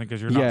RTV or something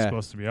because you're not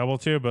supposed to be able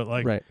to, but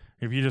like,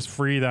 if you just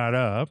free that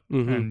up,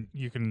 and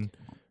you can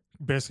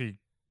basically.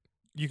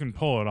 You can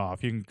pull it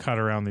off. You can cut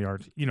around the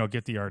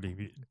get the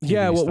RDB.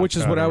 Yeah, which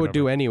is what I would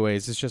do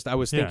anyways. It's just I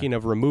was thinking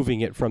of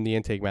removing it from the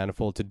intake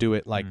manifold to do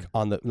it like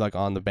on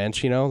the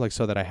bench, like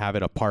so that I have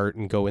it apart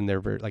and go in there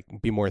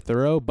be more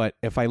thorough. But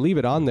if I leave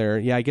it on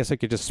there, I guess I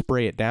could just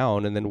spray it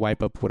down and then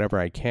wipe up whatever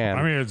I can.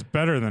 I mean, it's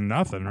better than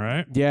nothing,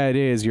 right? Yeah, it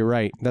is. You're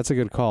right. That's a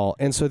good call.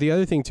 And so the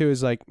other thing too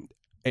is like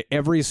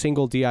every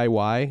single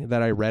DIY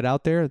that I read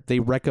out there, they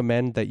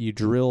recommend that you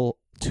drill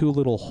 2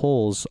 little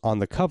holes on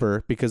the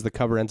cover because the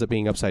cover ends up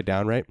being upside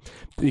down, right?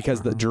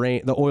 Because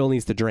the oil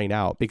needs to drain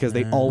out because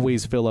they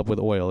always fill up with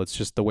oil. It's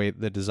just the way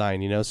the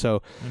design,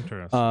 So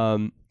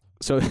interesting.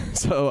 So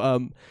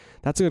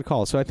that's a good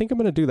call. So I think I'm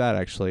going to do that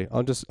actually.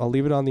 I'll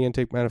leave it on the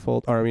intake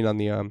manifold, or I mean on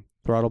the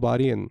throttle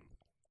body, and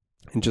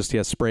just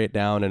spray it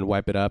down and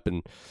wipe it up,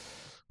 and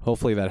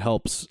hopefully that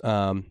helps.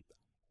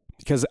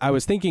 Because I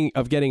was thinking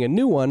of getting a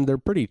new one. They're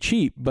pretty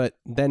cheap, but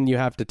then you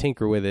have to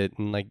tinker with it,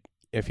 and like,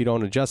 if you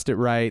don't adjust it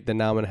right, then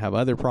now I'm going to have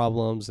other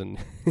problems, and,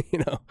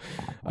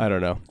 I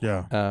don't know.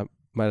 Yeah.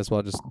 Might as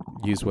well just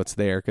use what's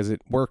there because it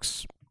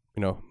works,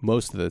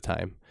 most of the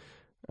time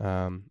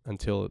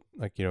until,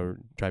 like,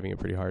 driving it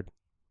pretty hard.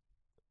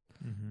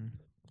 Mm-hmm.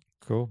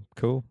 Cool.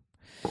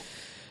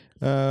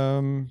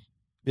 Yeah,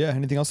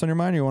 anything else on your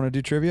mind? You want to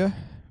do trivia?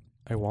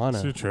 I want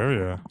to. Let's do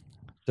trivia.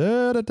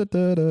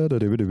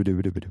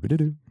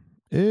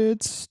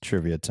 It's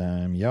trivia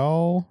time,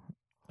 y'all.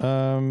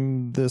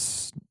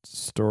 This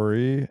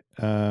story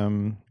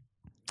comes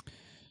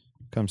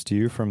to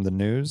you from the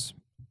news.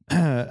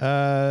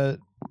 You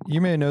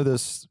may know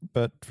this,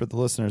 but for the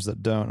listeners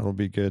that don't, it'll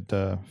be good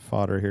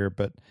fodder here.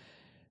 But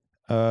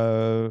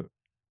a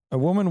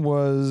woman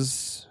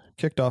was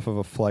kicked off of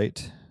a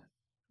flight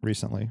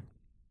recently,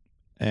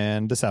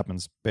 And this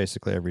happens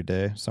basically every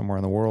day somewhere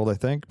in the world, I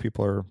think.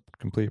 People are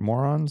complete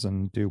morons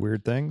and do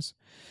weird things.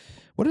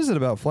 What is it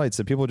about flights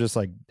that people just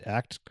like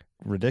act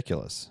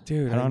ridiculous?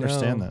 Dude, I don't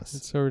understand know. this.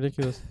 It's so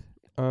ridiculous.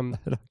 I don't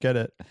get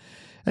it.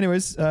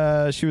 Anyways,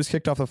 she was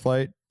kicked off the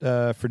flight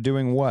for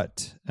doing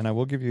what? And I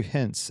will give you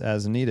hints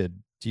as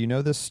needed. Do you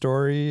know this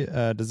story?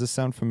 Does this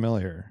sound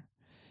familiar?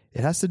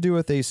 It has to do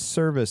with a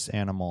service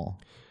animal.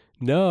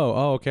 No.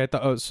 Oh, okay. I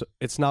thought so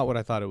it's not what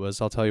I thought it was.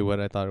 I'll tell you what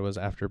I thought it was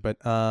after. But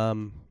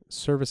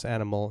service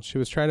animal. She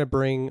was trying to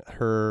bring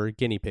her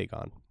guinea pig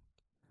on.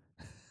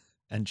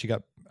 And she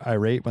got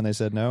irate when they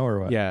said no, or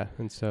what? Yeah.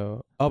 And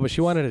so, but she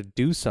wanted to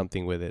do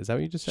something with it. Is that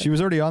what you just said? She was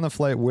already on the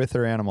flight with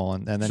her animal,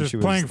 and then She's she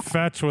was playing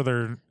fetch with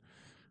her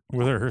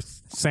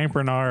Saint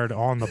Bernard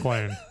on the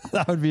plane.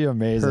 That would be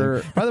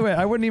amazing. By the way,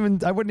 I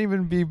wouldn't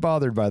even be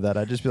bothered by that.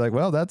 I'd just be like,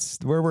 well, that's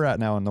where we're at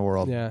now in the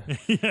world. Yeah.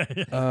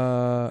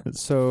 Yeah.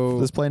 So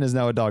this plane is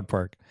now a dog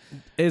park.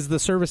 Is the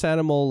service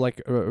animal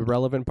like a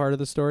relevant part of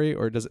the story,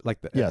 or does it like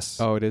the? Yes.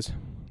 Oh, it is.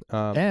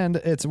 And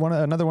it's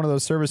another one of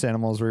those service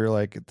animals where you're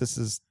like, this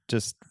is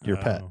just your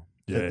pet.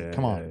 Yeah.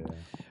 Come on. Yeah.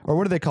 Or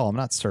what do they call them?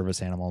 Not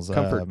service animals.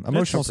 Comfort.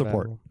 Emotional Comfort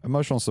support. animal.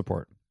 Emotional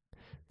support.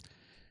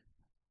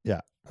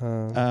 Yeah.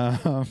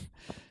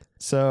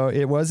 So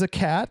it was a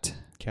cat.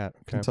 Cat.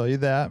 I can tell you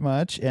that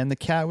much. And the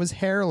cat was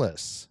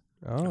hairless.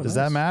 Oh, Does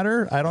that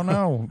matter? I don't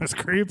know. That's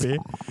creepy.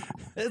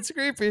 It's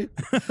creepy.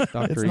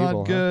 Dr. It's Evil,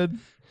 not good.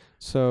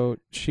 So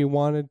she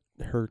wanted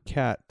her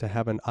cat to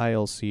have an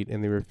aisle seat,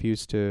 and they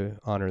refused to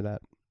honor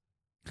that.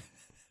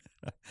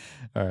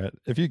 All right.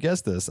 If you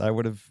guessed this, I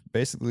would have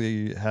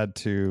basically had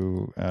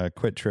to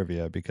quit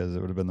trivia because it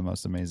would have been the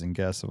most amazing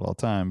guess of all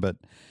time. But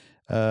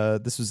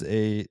this was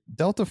a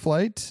Delta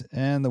flight,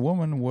 and the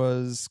woman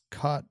was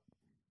caught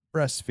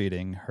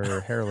breastfeeding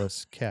her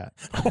hairless cat.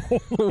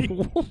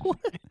 What?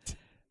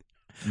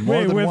 More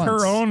Wait, than with once.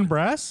 her own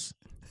breasts?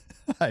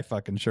 I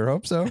fucking sure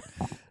hope so.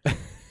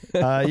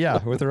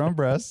 Yeah, with her own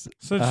breasts.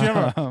 So did she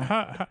have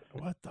a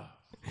what the?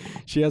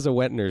 She has a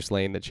wet nurse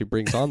lane that she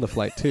brings on the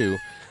flight too.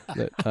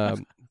 That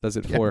does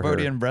it for her.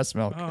 Cambodian breast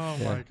milk. Oh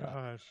my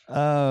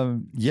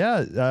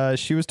gosh.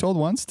 She was told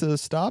once to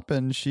stop,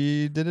 and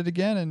she did it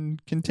again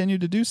and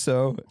continued to do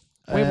so.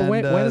 Wait, but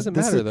why does it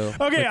matter though?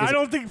 Okay, Like, I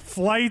don't think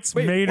flights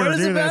made why her does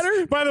do it this.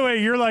 matter? By the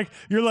way, you're like,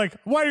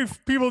 why do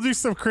people do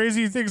some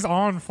crazy things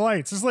on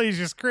flights? This lady's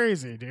just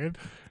crazy, dude.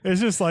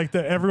 It's just like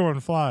that everyone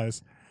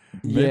flies.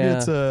 Maybe Yeah.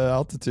 it's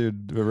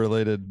altitude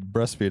related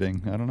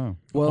breastfeeding. I don't know.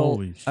 Well,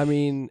 Holy I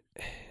mean,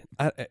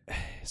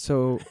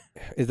 so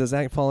does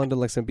that fall into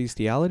like some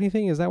bestiality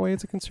thing? Is that why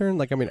it's a concern?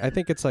 Like, I mean, I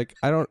think it's like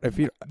it's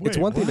Wait,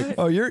 one thing to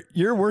Oh,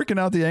 you're working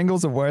out the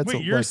angles of why it's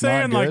Wait, you're like,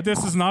 saying not like good?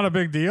 this is not a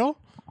big deal?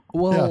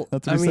 Well, Yeah,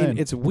 that's what I he's mean, saying.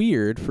 it's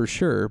weird for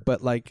sure,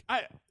 but like,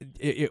 I-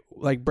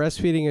 like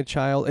breastfeeding a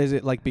child, is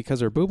it like because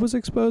her boob was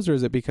exposed, or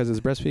is it because it's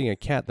breastfeeding a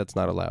cat that's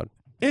not allowed?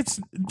 It's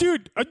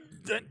dude.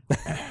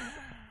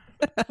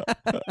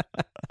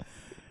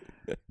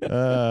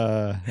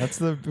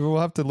 We'll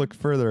have to look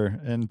further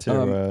into.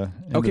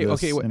 Okay.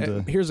 this,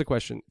 Okay. Here's a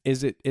question: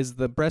 is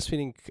the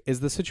breastfeeding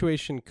the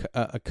situation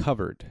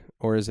covered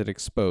or is it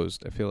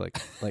exposed? I feel like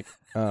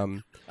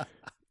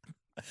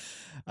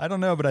I don't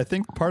know, but I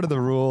think part of the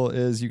rule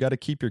is you got to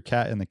keep your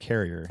cat in the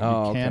carrier.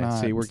 Oh, you okay. cannot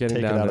See, we're getting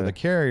take it down out to- of the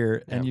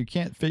carrier, and Yeah. you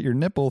can't fit your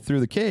nipple through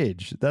the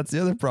cage. That's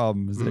the other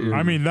problem. Is that you're,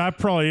 I mean, that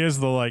probably is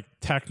the like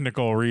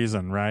technical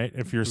reason, right?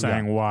 If you're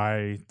saying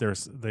why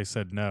they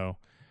said no,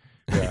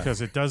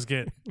 because it does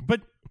get.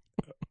 But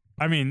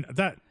I mean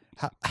that.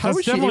 how That's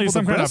is she definitely able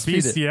some to kind of breastfeed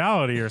it?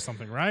 bestiality or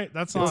something, right?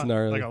 That's It's not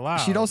gnarly. like allowed.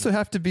 She'd also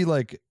have to be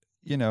like,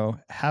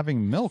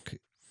 having milk.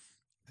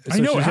 I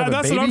So know. she'd have a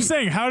That's what I'm baby?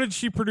 saying. How did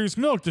she produce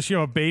milk? Does she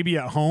have a baby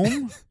at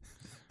home?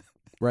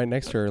 right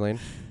next to her, Lane.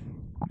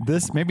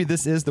 Maybe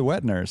this is the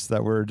wet nurse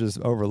that we're just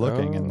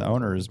overlooking, and the Oh.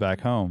 owner is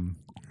back home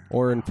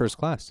Or in first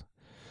class.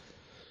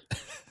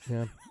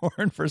 Yeah. or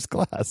in first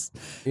class.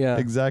 Yeah.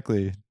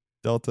 Exactly.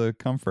 Delta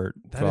Comfort.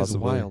 That is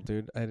possibly. wild,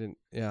 dude.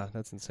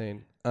 That's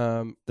insane.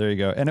 There you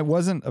go. And it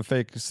wasn't a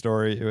fake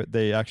story.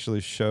 They actually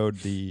showed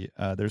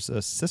there's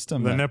a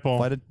system. The that nipple.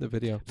 flight- The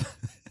video.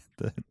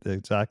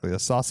 exactly. A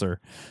saucer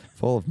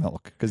full of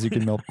milk because you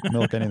can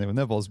milk anything with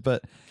nipples.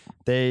 But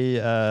they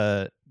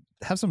have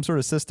some sort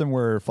of system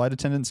where flight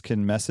attendants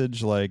can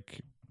message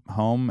like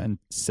home and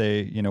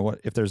say, what,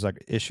 if there's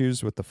like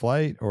issues with the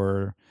flight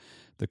or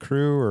the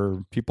crew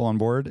or people on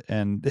board.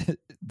 And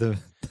the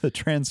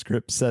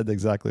transcript said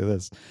exactly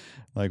this.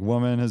 Like,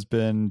 woman has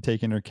been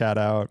taking her cat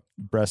out,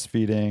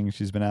 breastfeeding.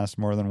 She's been asked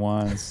more than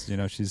once.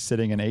 She's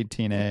sitting in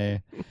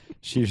 18A.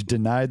 She's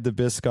denied the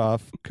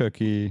Biscoff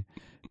cookie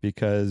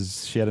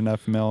because she had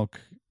enough milk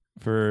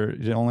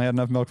she only had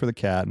enough milk for the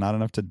cat, not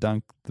enough to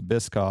dunk the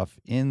Biscoff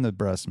in the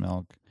breast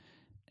milk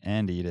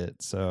and eat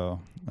it. So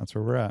that's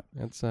where we're at.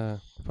 That's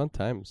fun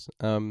times.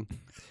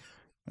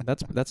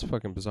 That's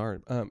fucking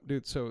bizarre.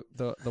 Dude, so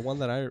the one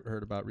that I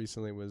heard about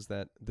recently was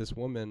that this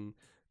woman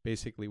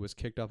basically was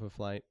kicked off a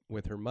flight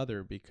with her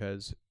mother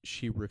because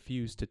she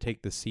refused to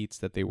take the seats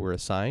that they were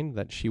assigned,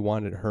 that she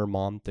wanted her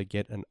mom to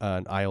get an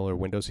aisle or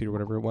window seat or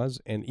whatever it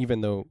was. And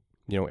even though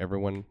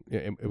everyone,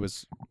 it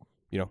was,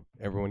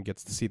 everyone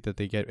gets the seat that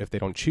they get if they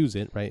don't choose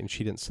it, right? And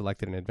she didn't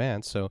select it in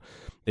advance, so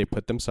they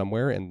put them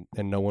somewhere, and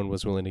no one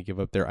was willing to give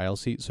up their aisle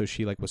seat. So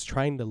she was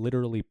trying to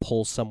literally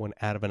pull someone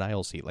out of an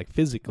aisle seat,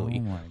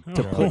 physically,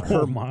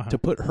 to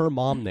put her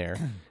mom there,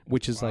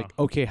 which is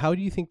okay, how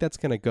do you think that's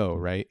gonna go,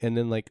 right? And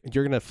then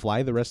you're gonna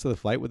fly the rest of the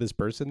flight with this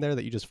person there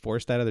that you just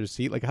forced out of their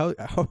seat. How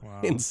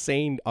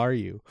insane are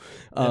you?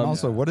 And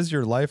also, what is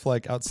your life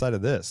like outside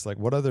of this?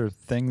 What other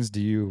things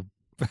do you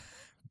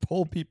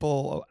pull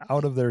people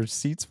out of their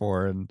seats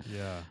for? And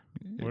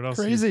what else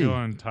crazy. do you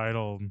feel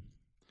entitled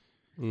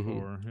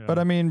for? Yeah. But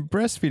I mean,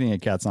 breastfeeding a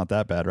cat's not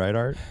that bad, right,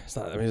 Art? It's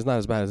not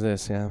as bad as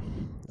this. Yeah.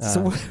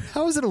 So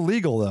how is it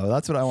illegal though?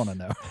 That's what I want to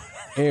know.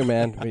 Hey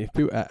man,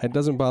 it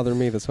doesn't bother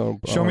me. This whole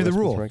show me the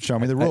rule. Show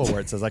me the rule where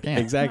it says I can't.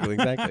 Exactly.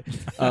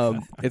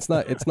 It's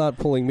not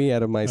pulling me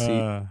out of my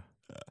seat.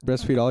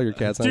 Breastfeed all your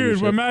cats.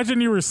 Dude, imagine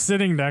you were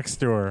sitting next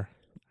to her.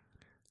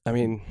 I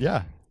mean,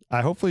 yeah. I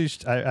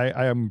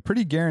am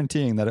pretty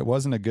guaranteeing that it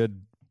wasn't a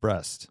good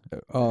breast.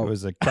 It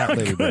was a cat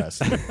lady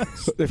breast.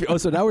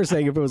 So now we're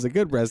saying if it was a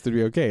good breast, it'd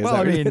be okay. Well,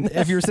 I mean,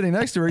 if you were sitting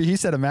next to her, he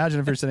said, imagine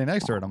if you're sitting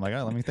next to her. And I'm like,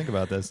 let me think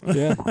about this.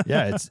 Yeah.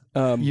 Yeah. It's,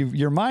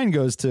 your mind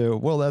goes to,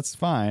 well, that's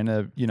fine.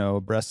 A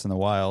breast in the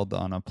wild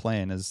on a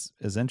plane is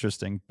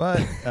interesting,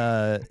 but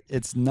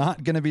it's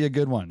not going to be a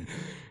good one.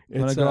 I'm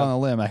going to go on a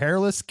limb. A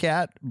hairless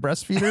cat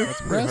breastfeeder?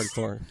 That's pretty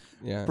hardcore.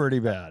 Yeah. Pretty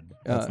bad.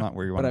 That's not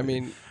where you want to be. But I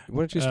mean,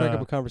 why don't you strike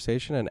up a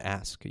conversation and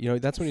ask?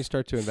 That's when you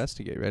start to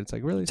investigate, right? It's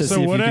really to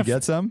see if you could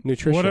get some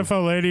nutrition. What if a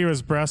lady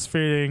was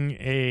breastfeeding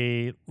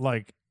an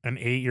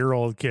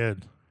 8-year-old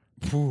kid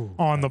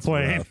on the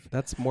plane? Rough.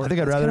 That's more. I think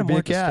I'd rather it be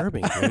a cat.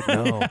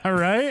 No,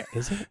 right?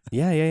 Is it?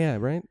 Yeah.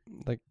 Right.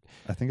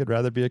 I think I'd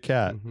rather be a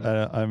cat.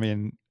 Mm-hmm. I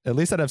mean, at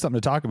least I'd have something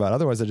to talk about.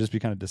 Otherwise, I'd just be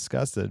kind of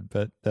disgusted.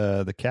 But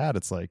the cat,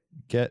 it's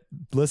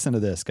listen to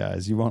this,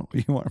 guys. You won't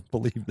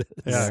believe this.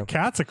 Yeah,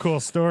 cat's a cool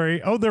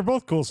story. Oh, they're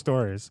both cool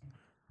stories.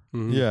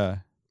 Mm-hmm. Yeah.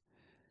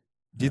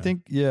 Do you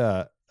think?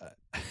 Yeah.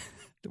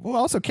 Well,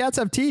 also cats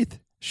have teeth,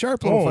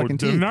 sharp little fucking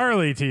teeth,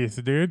 gnarly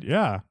teeth, dude.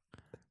 Yeah.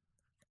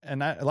 And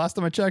last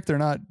time I checked, they're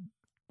not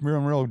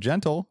real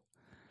gentle.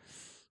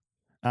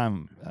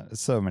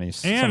 So many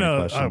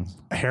questions.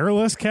 A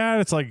hairless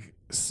cat. It's like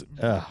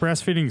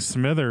breastfeeding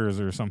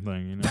Smithers or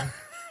something,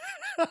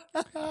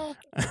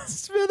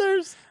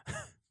 Smithers.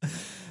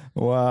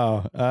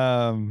 Wow.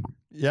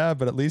 Yeah,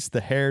 but at least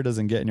the hair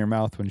doesn't get in your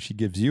mouth when she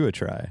gives you a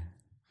try.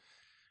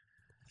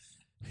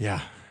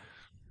 Yeah.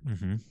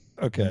 Mm-hmm.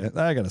 Okay,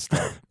 I gotta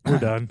stop. We're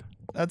done.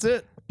 That's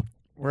it.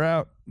 We're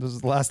out. This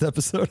is the last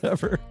episode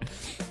ever.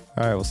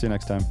 All right, we'll see you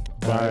next time.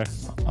 Bye.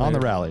 On the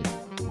rally.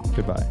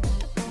 Goodbye.